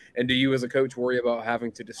memory? And do you as a coach worry about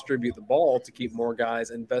having to distribute the ball to keep more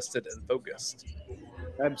guys invested and focused?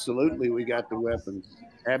 Absolutely, we got the weapons.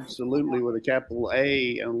 Absolutely, with a capital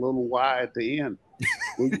A and a little Y at the end.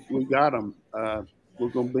 We got them. We're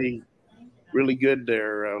going to be really good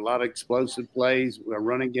there. A lot of explosive plays. Our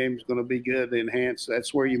running game is going to be good, enhanced.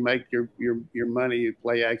 That's where you make your money, you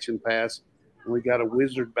play action pass. We got a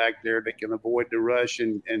wizard back there that can avoid the rush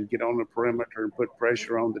and get on the perimeter and put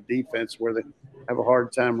pressure on the defense where they have a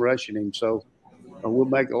hard time rushing him. So we'll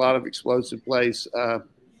make a lot of explosive plays.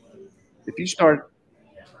 If you start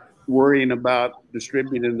worrying about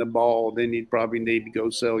distributing the ball, then you probably need to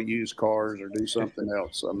go sell used cars or do something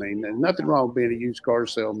else. I mean, there's nothing wrong with being a used car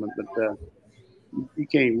salesman, but you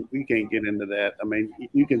can't get into that. I mean,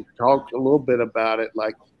 you can talk a little bit about it,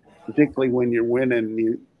 like particularly when you're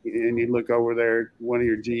winning, and you look over there, one of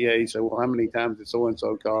your GAs say, well, how many times did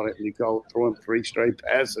so-and-so caught it? And you throw him 3 straight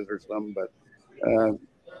passes or something. But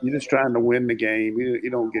you're just trying to win the game. You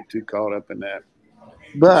don't get too caught up in that.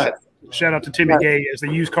 But shout out to Timmy Gay as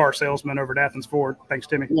the used car salesman over at Athens Ford. Thanks,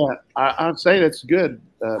 Timmy. Yeah, I'd say that's good.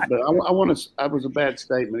 But I was a bad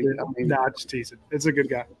statement. No, just teasing. It's a good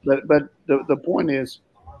guy. But the point is,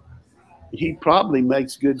 he probably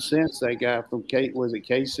makes good sense, that guy from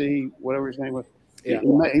KC, whatever his name was. Yeah.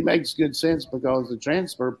 He makes good sense because the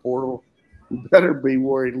transfer portal, you better be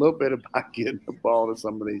worried a little bit about getting the ball to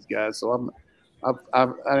some of these guys. So I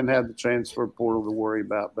didn't have the transfer portal to worry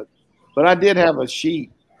about, but I did have a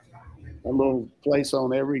sheet a little place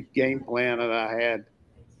on every game plan that I had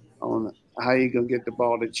on how you gonna get the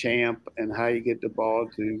ball to Champ and how you get the ball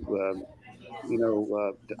to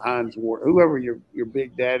to Ainsworth, whoever your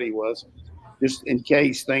big daddy was, just in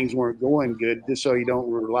case things weren't going good, just so you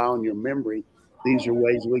don't rely on your memory. These are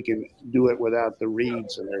ways we can do it without the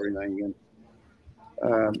reads and everything.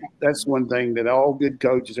 And that's one thing that all good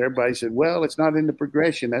coaches, everybody said, well, it's not in the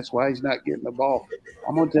progression. That's why he's not getting the ball.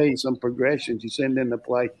 I'm going to tell you some progressions you send in the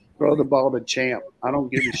play. Throw the ball to Champ. I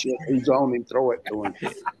don't give a shit who's on him. Throw it to him.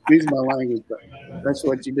 Excuse my language, but that's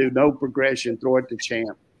what you do. No progression. Throw it to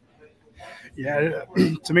Champ. Yeah,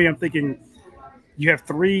 to me, I'm thinking you have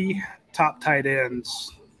 3 top tight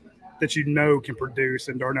ends that you know can produce,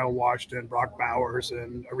 and Darnell Washington, Brock Bowers,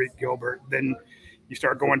 and Arik Gilbert. Then you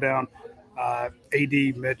start going down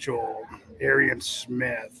A.D. Mitchell, Arian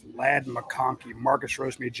Smith, Ladd McConkey, Marcus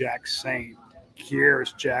Rosemy, Jack Saint,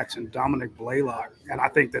 Kieris Jackson, Dominic Blaylock. And I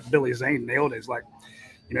think that Billy Zane nailed it. It's like,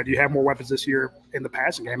 do you have more weapons this year in the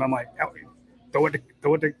passing game? I'm like, throw it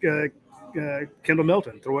to Kendall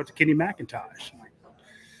Milton, throw it to Kenny McIntosh.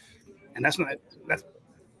 And that's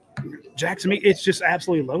Jackson. It's just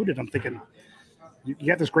absolutely loaded. I'm thinking you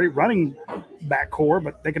got this great running back core,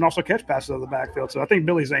 but they can also catch passes out of the backfield. So I think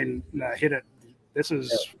Billy Zane hit it. This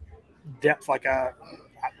is depth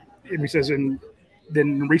he says in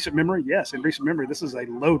recent memory. Yes, in recent memory, this is a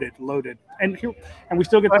loaded. And we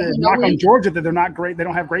still get the knock on Georgia that they're not great. They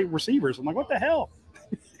don't have great receivers. I'm like, what the hell?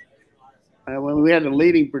 When we had the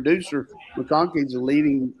leading producer, McConkey's the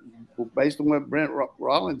leading, based on what Brent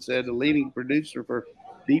Rollins said, the leading producer for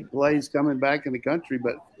deep plays coming back in the country.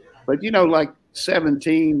 But like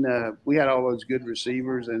 17, we had all those good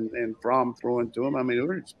receivers and Fromm throwing to them. I mean,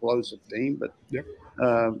 we're an explosive team. But yep.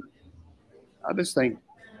 I just think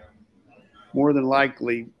more than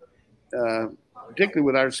likely, particularly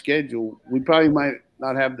with our schedule, we probably might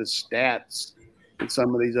not have the stats that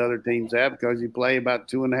some of these other teams have because you play about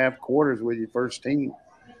 2.5 quarters with your first team.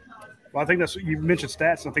 Well, I think that's, you mentioned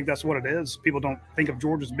stats. I think that's what it is. People don't think of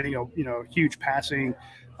Georgia as being a huge passing,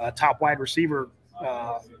 top wide receiver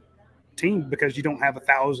team because you don't have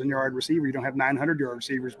 1,000-yard receiver. You don't have 900-yard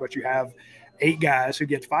receivers, but you have 8 guys who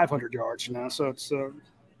get 500 yards. So it's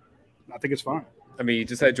I think it's fine. I mean, you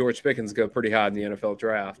just had George Pickens go pretty high in the NFL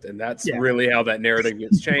draft, and that's really how that narrative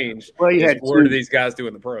gets changed. Well, you had what do these guys do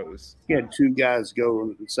in the pros? You had 2 guys go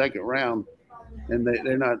in the second round, and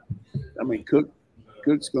they're not. I mean,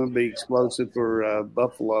 Cook's going to be explosive for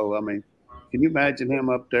Buffalo. I mean, can you imagine him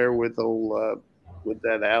up there with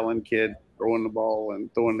that Allen kid throwing the ball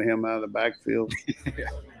and throwing to him out of the backfield?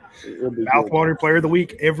 Mouthwater player of the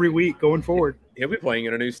week every week going forward. He'll be playing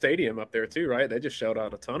in a new stadium up there too, right? They just shelled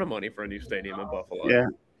out a ton of money for a new stadium in Buffalo. Yeah.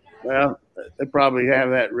 Well, they probably have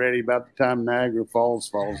that ready about the time Niagara Falls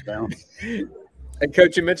falls down. And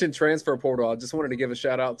Coach, you mentioned transfer portal. I just wanted to give a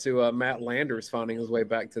shout out to Matt Landers finding his way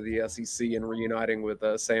back to the SEC and reuniting with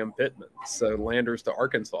Sam Pittman. So Landers to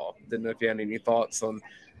Arkansas. Didn't know if you had any thoughts on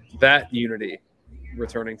that unity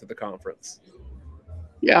returning to the conference.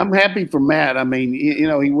 Yeah, I'm happy for Matt. I mean,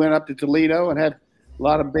 he went up to Toledo and had a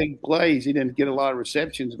lot of big plays. He didn't get a lot of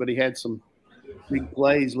receptions, but he had some big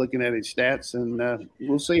plays looking at his stats. And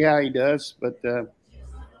we'll see how he does. But,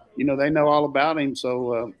 they know all about him.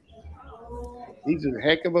 So he's a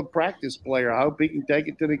heck of a practice player. I hope he can take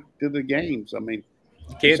it to the games. I mean,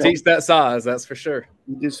 you can't teach that size, that's for sure.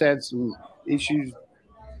 He just had some issues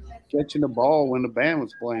catching the ball when the band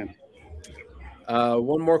was playing.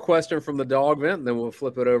 One more question from the dog vent, and then we'll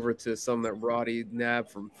flip it over to some that Radi Nab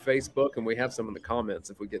from Facebook, and we have some in the comments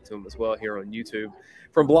if we get to them as well here on YouTube.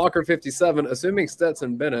 From Blocker57, assuming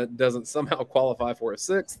Stetson Bennett doesn't somehow qualify for a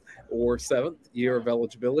 6th or 7th year of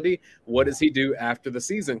eligibility, what does he do after the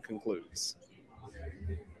season concludes?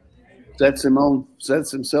 Sets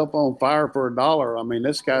himself on fire for $1. I mean,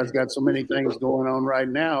 this guy's got so many things going on right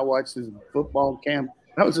now. I watched his football camp.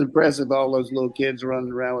 That was impressive, all those little kids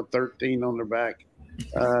running around with 13 on their back.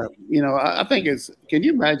 I think can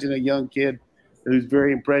you imagine a young kid who's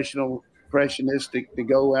very impressionistic to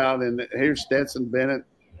go out and here's Stetson Bennett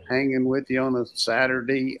hanging with you on a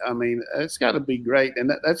Saturday? I mean, it's got to be great.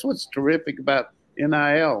 And that's what's terrific about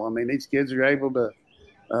NIL. I mean, these kids are able to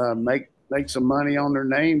make some money on their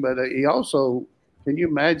name, but he also, can you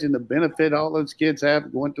imagine the benefit all those kids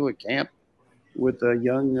have going to a camp with a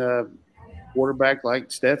young quarterback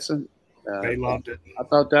like Stetson? They loved it. I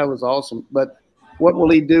thought that was awesome. But what will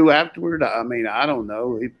he do afterward? I mean, I don't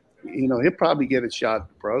know. He'll probably get a shot at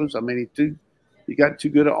the pros. I mean, he got too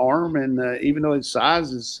good an arm, and even though his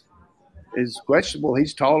size is questionable,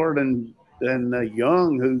 he's taller than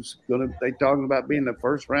Young, who's they talking about being the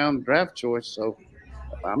first round draft choice. So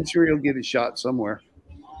I'm sure he'll get a shot somewhere.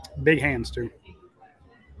 Big hands too.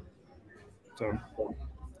 So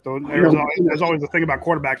there's always the thing about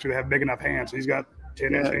quarterbacks who have big enough hands. He's got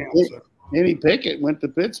 10-inch hands. So. Kenny Pickett went to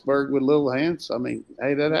Pittsburgh with little hands. I mean,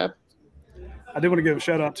 hey, that happened. I do want to give a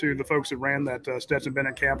shout out to the folks that ran that Stetson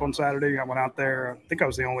Bennett camp on Saturday. I went out there. I think I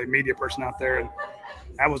was the only media person out there, and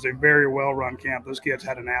that was a very well run camp. Those kids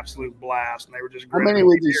had an absolute blast, and they were just. How many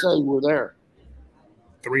would you say were there?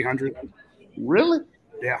 300. Really?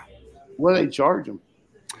 Yeah. What do they charge them?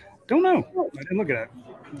 Don't know. I didn't look at it.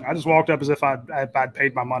 I just walked up as if I'd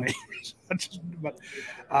paid my money.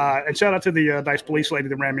 And shout out to the nice police lady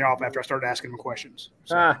that ran me off after I started asking them questions.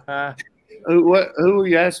 So. Who were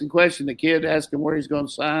you asking question? The kid asking where he's going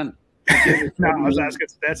to sign? No, I was asking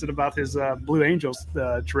Stetson about his Blue Angels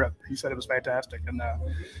trip. He said it was fantastic. And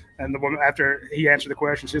the woman, after he answered the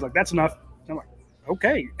question, she's like, "That's enough." I'm like,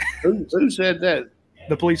 "Okay." Who said that?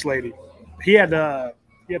 The police lady. He had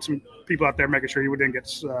some people out there making sure he didn't get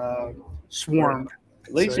swarmed.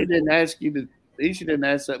 At least he didn't ask you to. At least you didn't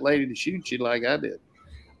ask that lady to shoot you like I did.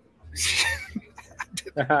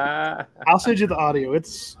 I'll send you the audio.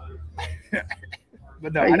 It's.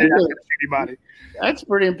 But no, I didn't ask anybody. That's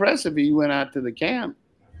pretty impressive. You went out to the camp.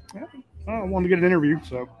 Yeah, I wanted to get an interview.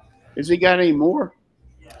 So, has he got any more?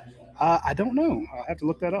 I don't know. I'll have to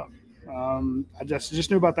look that up. I just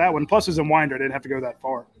knew about that one. Plus, it's in Winder. I didn't have to go that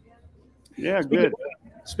far. Yeah, good.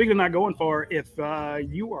 Speaking of not going far, if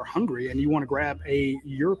you are hungry and you want to grab a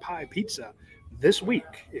Your Pie pizza this week,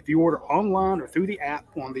 if you order online or through the app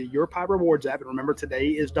on the Your Pie Rewards app, and remember today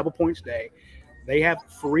is Double Points Day, they have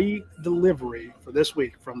free delivery for this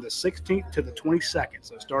week from the 16th to the 22nd.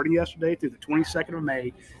 So starting yesterday through the 22nd of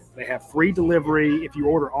May, they have free delivery if you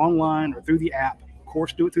order online or through the app. Of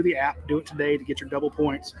course, do it through the app. Do it today to get your double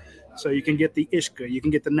points. So you can get the Ishka, you can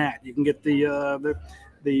get the Nat, you can get the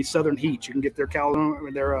Southern Heat, you can get their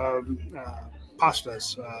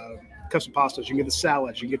pastas, custom pastas, you can get the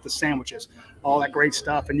salads, you can get the sandwiches, all that great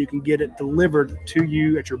stuff, and you can get it delivered to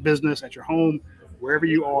you at your business, at your home, wherever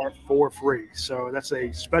you are for free. So that's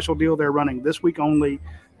a special deal they're running this week only.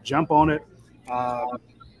 Jump on it.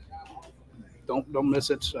 Don't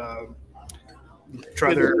miss it.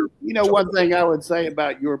 Try their. You know, one thing I would say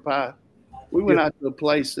about Your Pie, we went out to a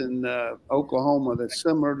place in Oklahoma that's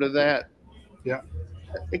similar to that. Yeah.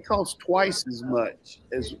 It costs twice as much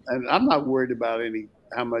and I'm not worried about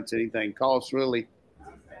how much anything costs really.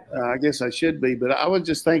 I guess I should be, but I was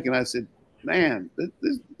just thinking. I said, man,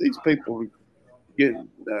 these people they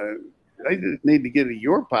just need to get a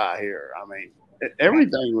Your Pie here. I mean,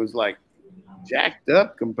 everything was like jacked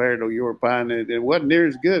up compared to Your Pie, and it wasn't near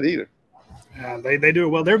as good either. They do it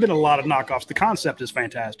well. There have been a lot of knockoffs. The concept is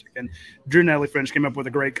fantastic, and Drew Nelly French came up with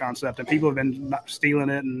a great concept, and people have been stealing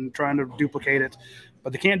it and trying to duplicate it,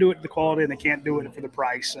 but they can't do it at the quality, and they can't do it for the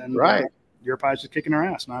price. And right, Your Pie's just kicking their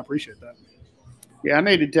ass, and I appreciate that. Yeah, I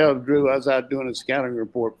need to tell Drew I was out doing a scouting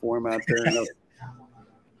report for him out there.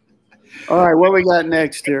 All right, what we got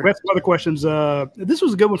next here? We have some other questions. This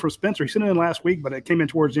was a good one from Spencer. He sent it in last week, but it came in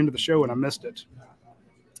towards the end of the show, and I missed it.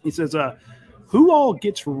 He says, who all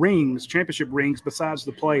gets rings, championship rings, besides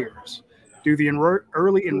the players? Do the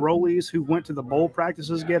early enrollees who went to the bowl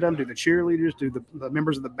practices get them? Do the cheerleaders? Do the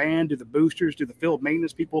members of the band? Do the boosters? Do the field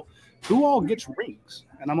maintenance people? Who all gets rings?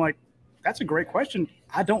 And I'm like, that's a great question.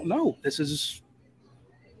 I don't know. This is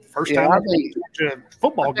first time I've been to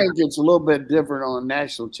football. I think it's a little bit different on a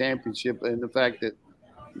national championship, and the fact that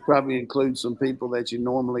you probably include some people that you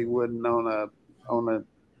normally wouldn't on a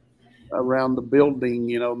around the building.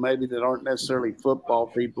 You know, maybe that aren't necessarily football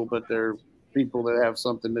people, but they're people that have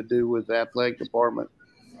something to do with the athletic department.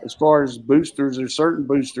 As far as boosters, there's certain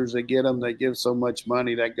boosters that get them. They give so much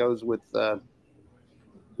money that goes with,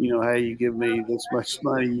 you know, hey, you give me this much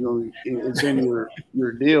money, you know, it's in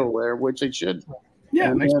your deal there, which it should.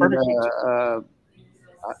 Yeah, it makes perfect sense.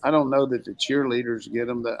 I don't know that the cheerleaders get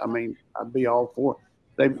them. I mean, I'd be all for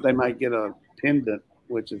it. They might get a pendant,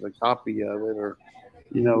 which is a copy of it, or,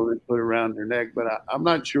 you know, they put it around their neck. But I'm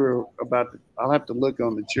not sure about I'll have to look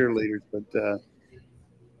on the cheerleaders. But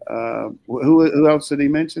who else did he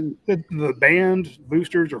mention? The band,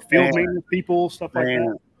 boosters, or field maintenance people, stuff like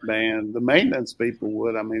that. Band. The maintenance people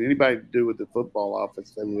would. I mean, anybody to do with the football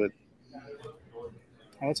office, they would.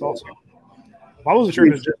 That's awesome. I wasn't sure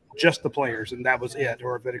if it was just the players and that was it,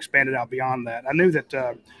 or if it expanded out beyond that. I knew that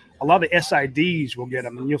a lot of the SIDs will get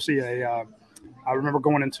them, and you'll see I remember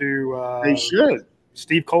going into they should.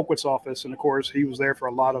 Steve Colquitt's office, and of course he was there for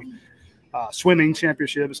a lot of swimming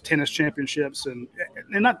championships, tennis championships, and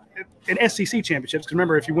not and SEC championships. Because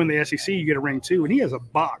remember, if you win the SEC, you get a ring too. And he has a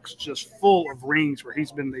box just full of rings where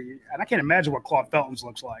he's been and I can't imagine what Claude Felton's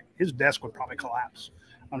looks like. His desk would probably collapse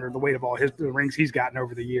under the weight of all the rings he's gotten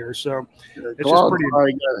over the years. So it's just pretty.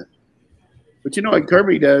 But you know what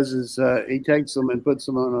Kirby does is he takes them and puts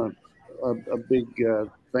them on a big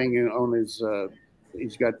thing on his.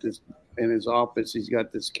 He's got this in his office. He's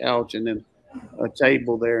got this couch and then a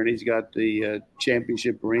table there, and he's got the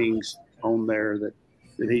championship rings on there that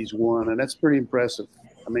he's won, and that's pretty impressive.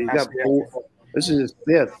 I mean, he's got 4. This is his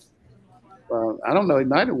 5th. I don't know. He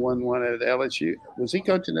might have won one at LSU. Was he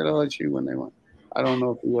coaching at LSU when they won? I don't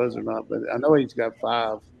know if he was or not, but I know he's got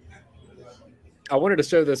 5. I wanted to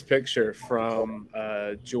show this picture from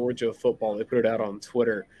Georgia football. They put it out on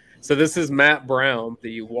Twitter. So this is Matt Brown,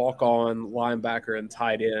 the walk-on linebacker and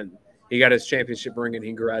tight end. He got his championship ring and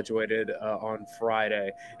he graduated on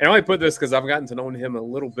Friday. And I only put this because I've gotten to know him a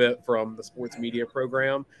little bit from the sports media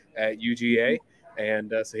program at UGA.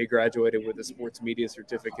 And so he graduated with a sports media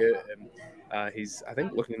certificate. And he's, I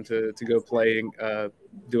think, looking to go play,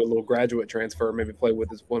 do a little graduate transfer, maybe play with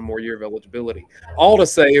his 1 more year of eligibility. All to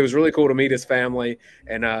say, it was really cool to meet his family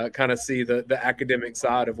and kind of see the academic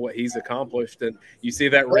side of what he's accomplished. And you see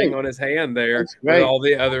that ring on his hand there with all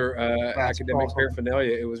the other academic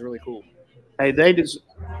paraphernalia. It was really cool. Hey,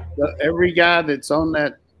 every guy that's on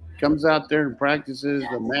that comes out there and practices,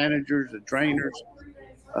 the managers, the trainers,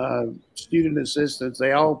 student assistants,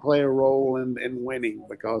 they all play a role in winning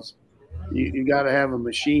because you got to have a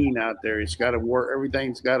machine out there. It's got to work.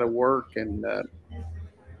 Everything's got to work. And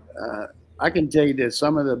I can tell you that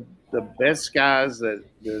some of the best guys that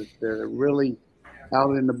are really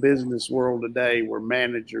out in the business world today were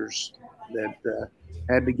managers that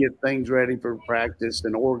had to get things ready for practice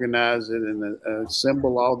and organize it and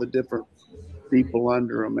assemble all the different people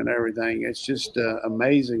under them and everything. It's just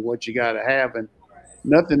amazing what you got to have. And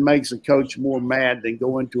nothing makes a coach more mad than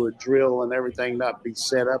going to a drill and everything not be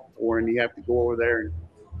set up for, and you have to go over there and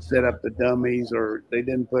set up the dummies or they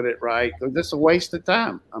didn't put it right. Because it's a waste of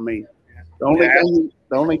time. I mean, the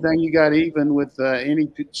only thing you got even with any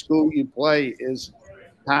school you play is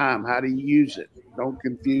time. How do you use it? Don't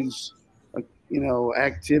confuse,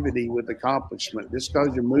 activity with accomplishment. Just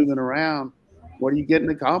because you're moving around, what are you getting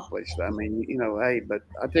accomplished? I mean, hey, but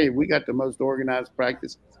I tell you, we got the most organized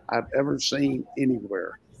practice I've ever seen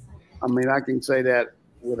anywhere. I mean, I can say that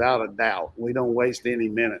without a doubt. We don't waste any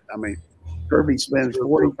minute. I mean, Kirby spends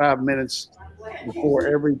 45 minutes before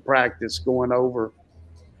every practice going over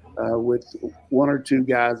with 1 or 2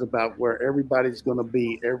 guys about where everybody's going to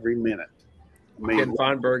be every minute. I mean, Ken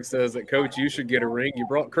Feinberg says that, Coach, you should get a ring. You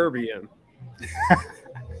brought Kirby in.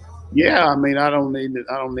 Yeah, I mean, I don't need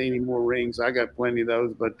any more rings. I got plenty of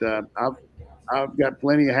those, but I've got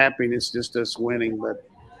plenty of happiness just us winning. But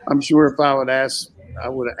I'm sure if I would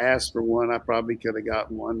have asked for one, I probably could have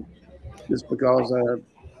gotten one, just because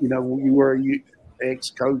you were a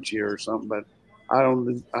ex-coach here or something. But I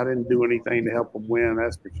didn't do anything to help them win.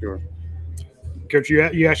 That's for sure. Coach,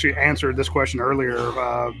 you actually answered this question earlier.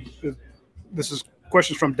 This is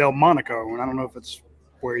questions from Del Monaco, and I don't know if it's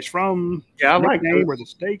where he's from. Yeah, I like those. Or the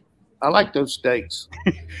state. I like those steaks.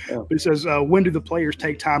 Yeah. It says, when do the players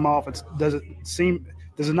take time off? Does it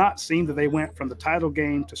not seem that they went from the title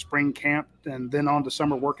game to spring camp and then on to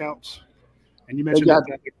summer workouts? And you mentioned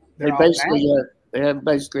they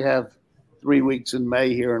basically have 3 weeks in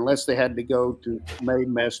May here, unless they had to go to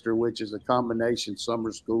Maymester, which is a combination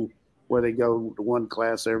summer school where they go to one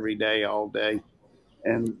class every day, all day.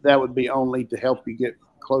 And that would be only to help you get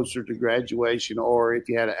closer to graduation, or if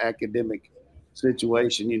you had an academic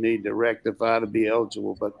situation you need to rectify to be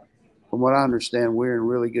eligible. But from what I understand, we're in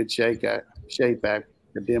really good shape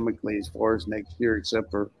academically as far as next year,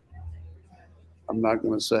 except for, I'm not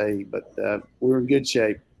going to say, but we're in good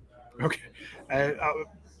shape. Okay. Dayne,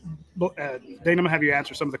 I'm going to have you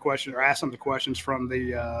answer some of the questions, or ask some of the questions from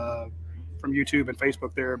from YouTube and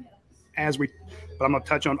Facebook there. But I'm going to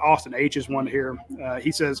touch on Austin H's one here.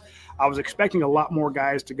 He says, I was expecting a lot more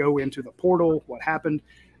guys to go into the portal. What happened?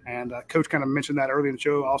 And Coach kind of mentioned that earlier in the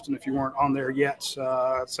show, Austin, if you weren't on there yet,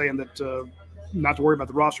 saying that not to worry about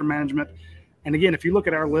the roster management. And again, if you look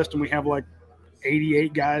at our list and we have like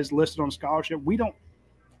 88 guys listed on scholarship,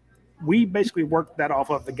 we basically work that off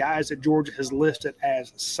of the guys that Georgia has listed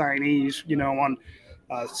as signees, on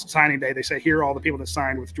signing day. They say, here are all the people that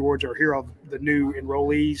signed with Georgia, or here are all the new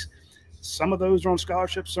enrollees. Some of those are on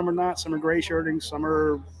scholarships, some are not, some are gray shirting,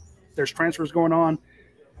 there's transfers going on.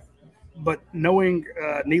 But knowing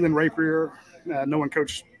Nealon Rapier, knowing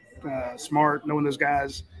Coach Smart, knowing those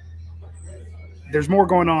guys, there's more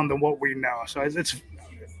going on than what we know. So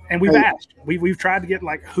And we've asked. We've tried to get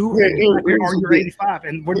like who are your 85,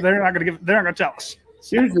 and they're not going to give. They're not going to tell us.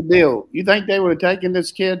 Here's the deal. You think they would have taken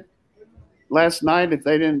this kid last night if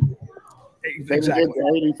they didn't? Exactly. Get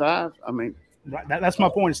the 85. I mean, that's my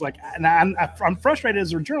point. It's like, and I'm frustrated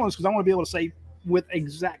as a journalist because I want to be able to say with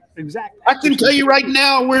exact. I can tell you right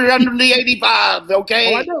now, we're under the 85.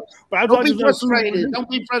 Okay. Oh, I know, but don't be frustrated. Don't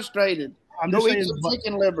be frustrated. I'm just saying,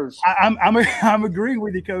 chicken livers. I'm agreeing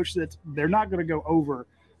with you, Coach, that they're not going to go over,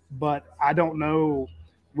 but I don't know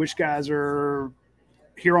which guys are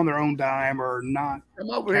here on their own dime or not. Come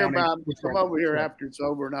over here, Bob. Come over here after it's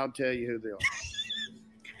over, and I'll tell you who they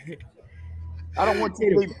are. I don't want you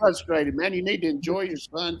to be frustrated, man. You need to enjoy your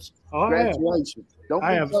son's graduation. Don't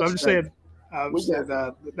be frustrated. So I'm just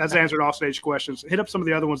saying, that's answered off-stage questions. Hit up some of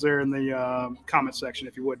the other ones there in the comment section,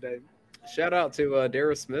 if you would, Dave. Shout out to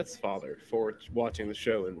Darius Smith's father for watching the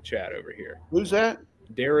show in the chat over here. Who's that?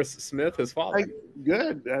 Darius Smith, his father. Hey,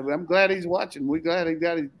 good. I'm glad he's watching. We're glad he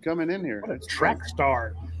got him coming in here. What a track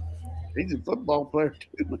star. He's a football player,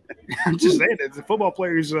 too. I'm just saying, it's a football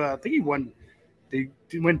player who's, I think he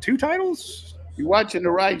won 2 titles. You're watching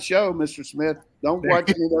the right show, Mr. Smith. Don't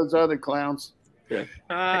watch any of those other clowns. They're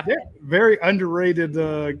very underrated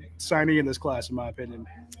signee in this class, in my opinion.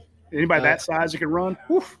 Anybody that size who can run,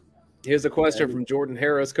 woof. Here's a question from Jordan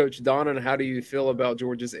Harris. Coach Donnan, how do you feel about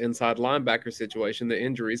Georgia's inside linebacker situation? The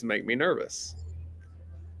injuries make me nervous.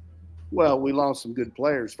 Well, we lost some good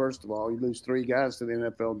players, first of all. You lose 3 guys to the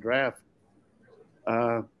NFL draft.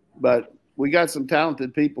 But we got some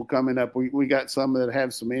talented people coming up. We got some that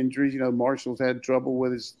have some injuries. You know, Marshall's had trouble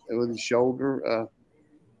with his shoulder.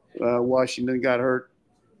 Washington got hurt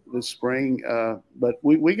this spring. But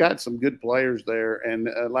we got some good players there. And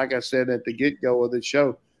like I said at the get-go of the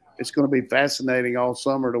show, it's going to be fascinating all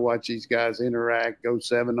summer to watch these guys interact, go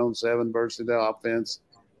 7-on-7 versus the offense,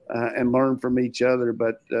 and learn from each other.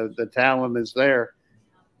 But the talent is there.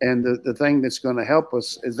 And the thing that's going to help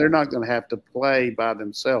us is they're not going to have to play by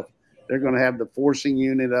themselves. They're going to have the forcing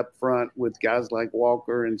unit up front with guys like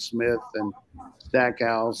Walker and Smith and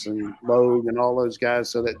Stackhouse and Logue and all those guys,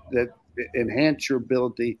 so that enhance your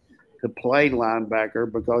ability to play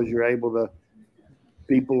linebacker, because you're able to –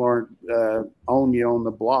 people aren't on you on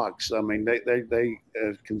the blocks. I mean, they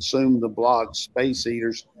consume the blocks, space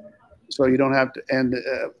eaters, so you don't have to. And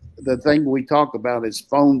the thing we talk about is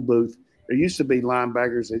phone booth. There used to be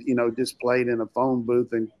linebackers that, you know, just played in a phone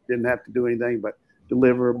booth and didn't have to do anything but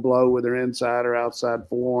deliver a blow with their inside or outside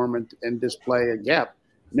forearm and just play a gap.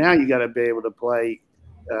 Now you got to be able to play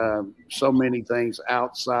so many things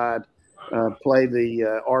outside, play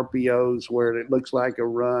the RPOs where it looks like a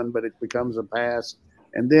run, but it becomes a pass.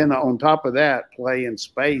 And then on top of that, play in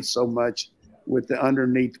space so much with the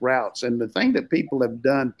underneath routes. And the thing that people have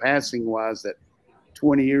done passing-wise that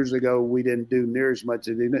 20 years ago we didn't do near as much.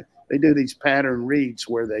 They do these pattern reads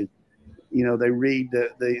where they read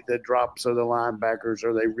the drops of the linebackers,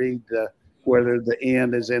 or they read whether the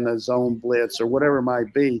end is in a zone blitz or whatever it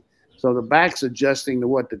might be. So the back's adjusting to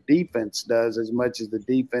what the defense does as much as the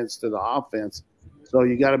defense to the offense. So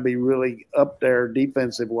you got to be really up there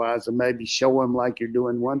defensive-wise and maybe show them like you're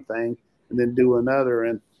doing one thing and then do another.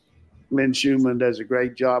 And Lynn Schumann does a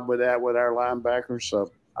great job with that with our linebackers. So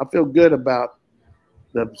I feel good about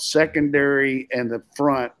the secondary and the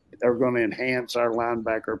front are going to enhance our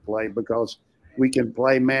linebacker play, because we can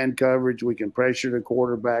play man coverage, we can pressure the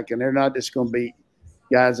quarterback, and they're not just going to be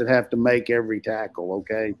guys that have to make every tackle,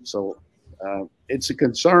 okay? So it's a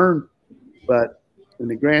concern, but in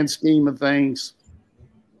the grand scheme of things,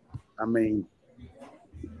 I mean,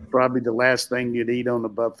 probably the last thing you'd eat on the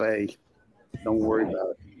buffet. Don't worry about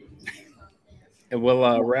it. And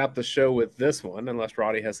we'll wrap the show with this one, unless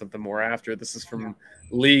Roddy has something more after. This is from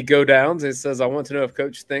Lee Godowns. It says, I want to know if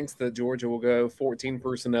Coach thinks that Georgia will go 14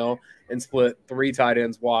 personnel and split 3 tight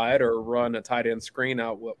ends wide, or run a tight end screen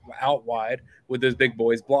out wide with those big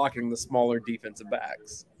boys blocking the smaller defensive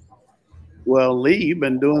backs. Well, Lee, you've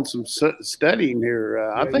been doing some studying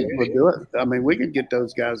here. I think we'll do it. I mean, we can get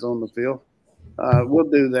those guys on the field. We'll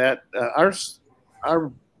do that.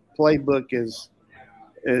 Our playbook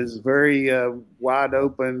is very wide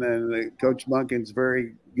open, and Coach Munkin's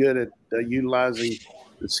very good at utilizing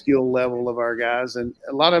the skill level of our guys. And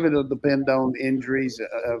a lot of it will depend on injuries.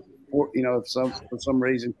 If for some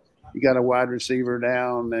reason you got a wide receiver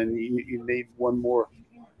down and you need one more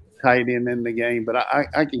tight end in the game. But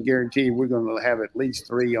I can guarantee you we're going to have at least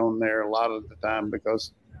 3 on there a lot of the time,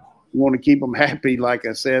 because we want to keep them happy, like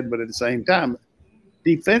I said, but at the same time,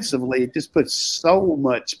 defensively, it just puts so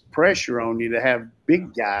much pressure on you to have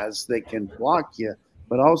big guys that can block you,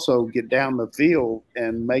 but also get down the field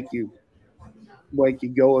and make you way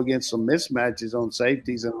could go against some mismatches on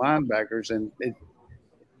safeties and linebackers. And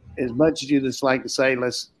as much as you just like to say,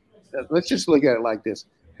 let's just look at it like this.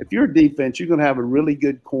 If you're a defense, you're going to have a really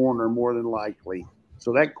good corner more than likely.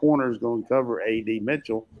 So that corner is going to cover A.D.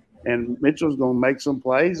 Mitchell, and Mitchell's going to make some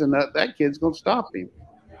plays, and that kid's going to stop him.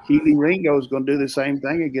 Keely Ringo is going to do the same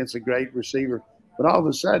thing against a great receiver. But all of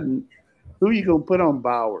a sudden, who are you going to put on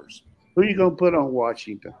Bowers? Who are you going to put on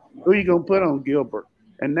Washington? Who are you going to put on Gilbert?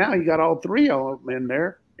 And now you got all three of them in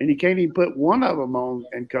there, and you can't even put one of them on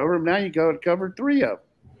and cover them. Now you go to cover three of them.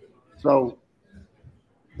 So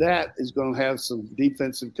that is going to have some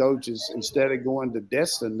defensive coaches, instead of going to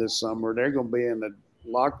Destin this summer, they're going to be in the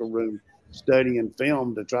locker room studying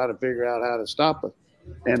film to try to figure out how to stop it.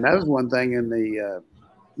 And that was one thing in the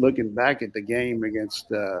looking back at the game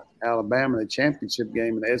against Alabama, the championship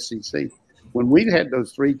game in the SEC, when we had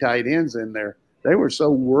those three tight ends in there, they were so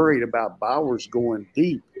worried about Bowers going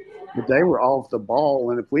deep, but they were off the ball.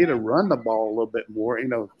 And if we'd have run the ball a little bit more,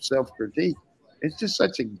 self-critique, it's just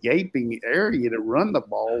such a gaping area to run the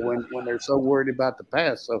ball when they're so worried about the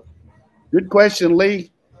pass. So good question,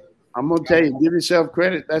 Lee. I'm going to tell you, give yourself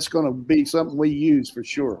credit. That's going to be something we use for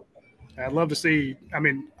sure. I'd love to see. I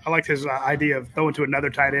mean, I liked his idea of throwing to another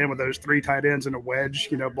tight end with those three tight ends in a wedge,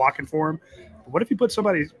 blocking for him. But what if you put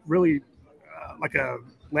somebody really like a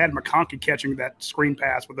Ladd McConkey catching that screen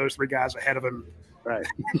pass with those three guys ahead of him? Right.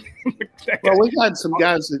 Well, we got some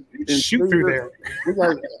guys that shoot through there. We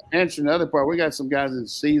got answering the other part. We got some guys in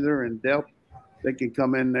Seether and Delp that can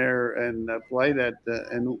come in there and play that.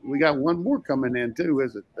 And we got one more coming in too.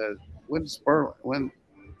 Is it when Spurling?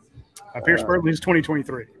 Pierce Spurling's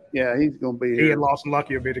 2023. Yeah, he's going to be here. He and Lawson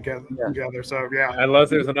Lucky will be together. So yeah.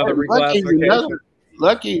 Unless there's another reclassification.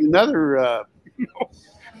 Lucky, another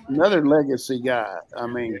legacy guy. I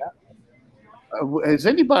mean. Has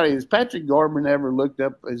Patrick Garman ever looked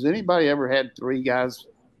up? Has anybody ever had three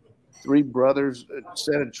brothers, a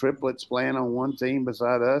set of triplets playing on one team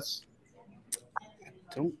beside us?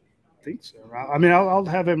 I don't think so. I mean, I'll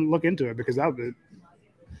have him look into it because that would be.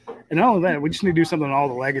 And not only that, we just need to do something on all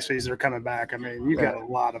the legacies that are coming back. I mean, you've got a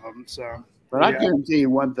lot of them. So, but I guarantee you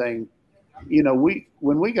one thing.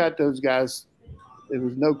 When we got those guys, there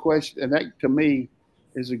was no question, and that to me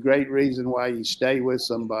is a great reason why you stay with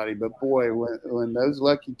somebody. But boy, when those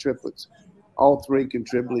lucky triplets, all three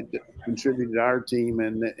contributed to our team,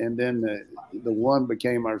 and then the one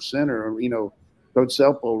became our center. Coach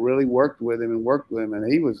Selpo really worked with him,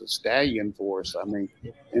 and he was a stallion for us. I mean,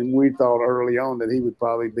 and we thought early on that he would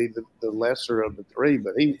probably be the lesser of the three,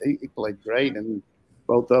 but he played great, and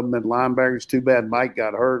both of them at linebackers. Too bad Mike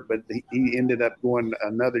got hurt, but he ended up going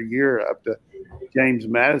another year up to James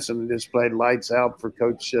Madison and just played lights out for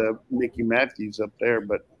Coach Mickey Matthews up there.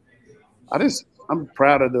 But I'm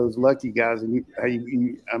proud of those lucky guys, and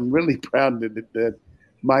I'm really proud that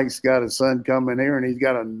Mike's got a son coming here, and he's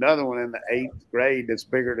got another one in the 8th grade that's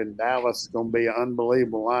bigger than Dallas. It's going to be an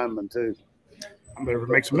unbelievable lineman too. I'm going to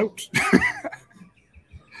make some notes.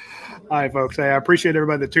 All right, folks. Hey, I appreciate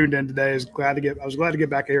everybody that tuned in today. I was glad to get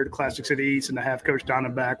back here to Classic City East and to have Coach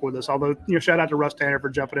Donnan back with us. Although, shout out to Russ Tanner for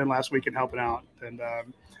jumping in last week and helping out. And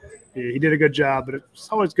he did a good job. But it's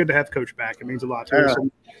always good to have Coach back. It means a lot to us.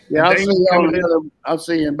 I'll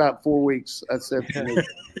see you in about 4 weeks. That's it for me.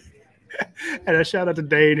 And a shout out to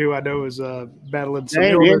Dayne, who I know is battling some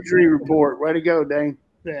injury report. Way to go, Dayne.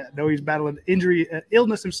 Yeah, no, he's battling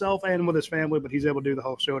illness himself and with his family, but he's able to do the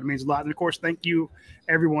whole show. It means a lot. And, of course, thank you,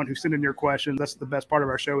 everyone who sent in your questions. That's the best part of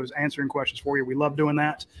our show is answering questions for you. We love doing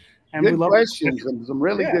that. And good questions, some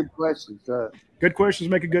really good questions. Good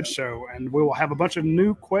questions make a good show. And we will have a bunch of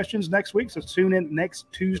new questions next week, so tune in next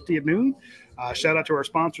Tuesday at noon. Shout out to our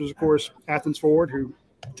sponsors, of course, Athens Ford, who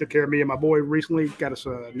took care of me and my boy recently, got us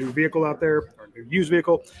a new vehicle out there, or a new used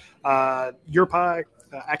vehicle. Your Pie.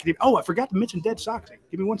 Academy. Oh, I forgot to mention Dead Soxy.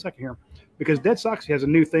 Give me 1 second here, because Dead Soxy has a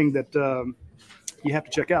new thing that you have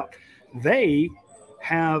to check out. They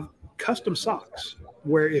have custom socks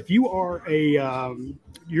where if you are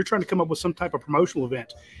you're trying to come up with some type of promotional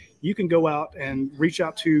event, you can go out and reach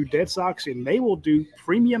out to Dead Soxy, and they will do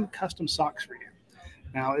premium custom socks for you.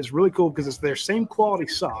 Now, it's really cool because it's their same quality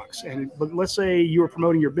socks. But let's say you are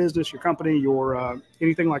promoting your business, your company, your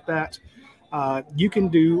anything like that. You can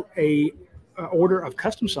do a order of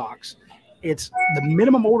custom socks. The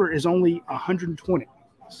minimum order is only 120,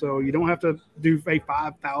 so you don't have to do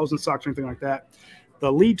 5,000 socks or anything like that.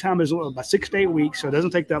 The lead time is about 6 to 8 weeks, so it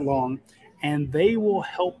doesn't take that long, and they will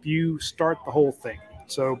help you start the whole thing.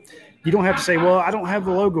 So you don't have to say, well, I don't have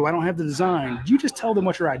the logo, I don't have the design. You just tell them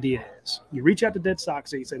what your idea is. You reach out to Dead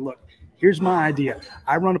Soxy and say, look, here's my idea.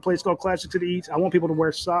 I run a place called Classic City Eats. I want people to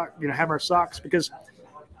wear socks, have our socks, because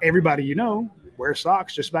everybody wear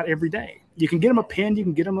socks just about every day. You can get them a pin, you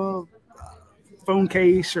can get them a phone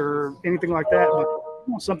case or anything like that, but you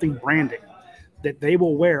want something branding that they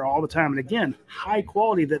will wear all the time. And again, high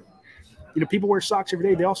quality that, people wear socks every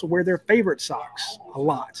day. They also wear their favorite socks a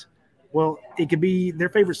lot. Well, it could be their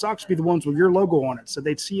favorite socks be the ones with your logo on it. So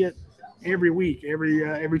they'd see it every week,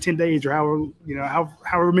 every 10 days or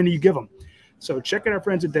however many you give them. So check out our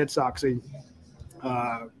friends at Dead Soxy.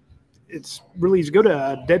 It's really easy. Go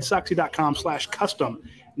to deadsoxy.com/custom.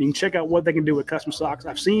 And you can check out what they can do with custom socks.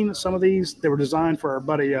 I've seen some of these. They were designed for our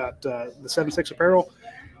buddy at the 7-6 Apparel.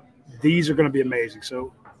 These are going to be amazing.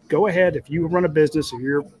 So go ahead. If you run a business, if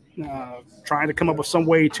you're trying to come up with some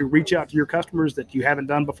way to reach out to your customers that you haven't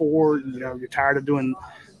done before, you're tired of doing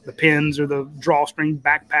the pins or the drawstring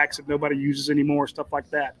backpacks that nobody uses anymore, stuff like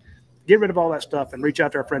that. Get rid of all that stuff and reach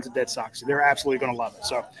out to our friends at Dead Soxy. They're absolutely going to love it.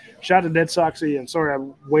 So shout out to Dead Soxy. And sorry I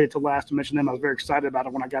waited till last to mention them. I was very excited about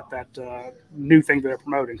it when I got that new thing that they're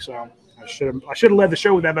promoting. So I should have led the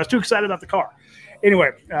show with that, but I was too excited about the car. Anyway,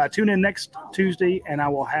 tune in next Tuesday, and I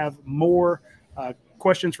will have more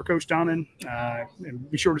questions for Coach Donnan. And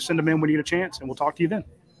be sure to send them in when you get a chance, and we'll talk to you then.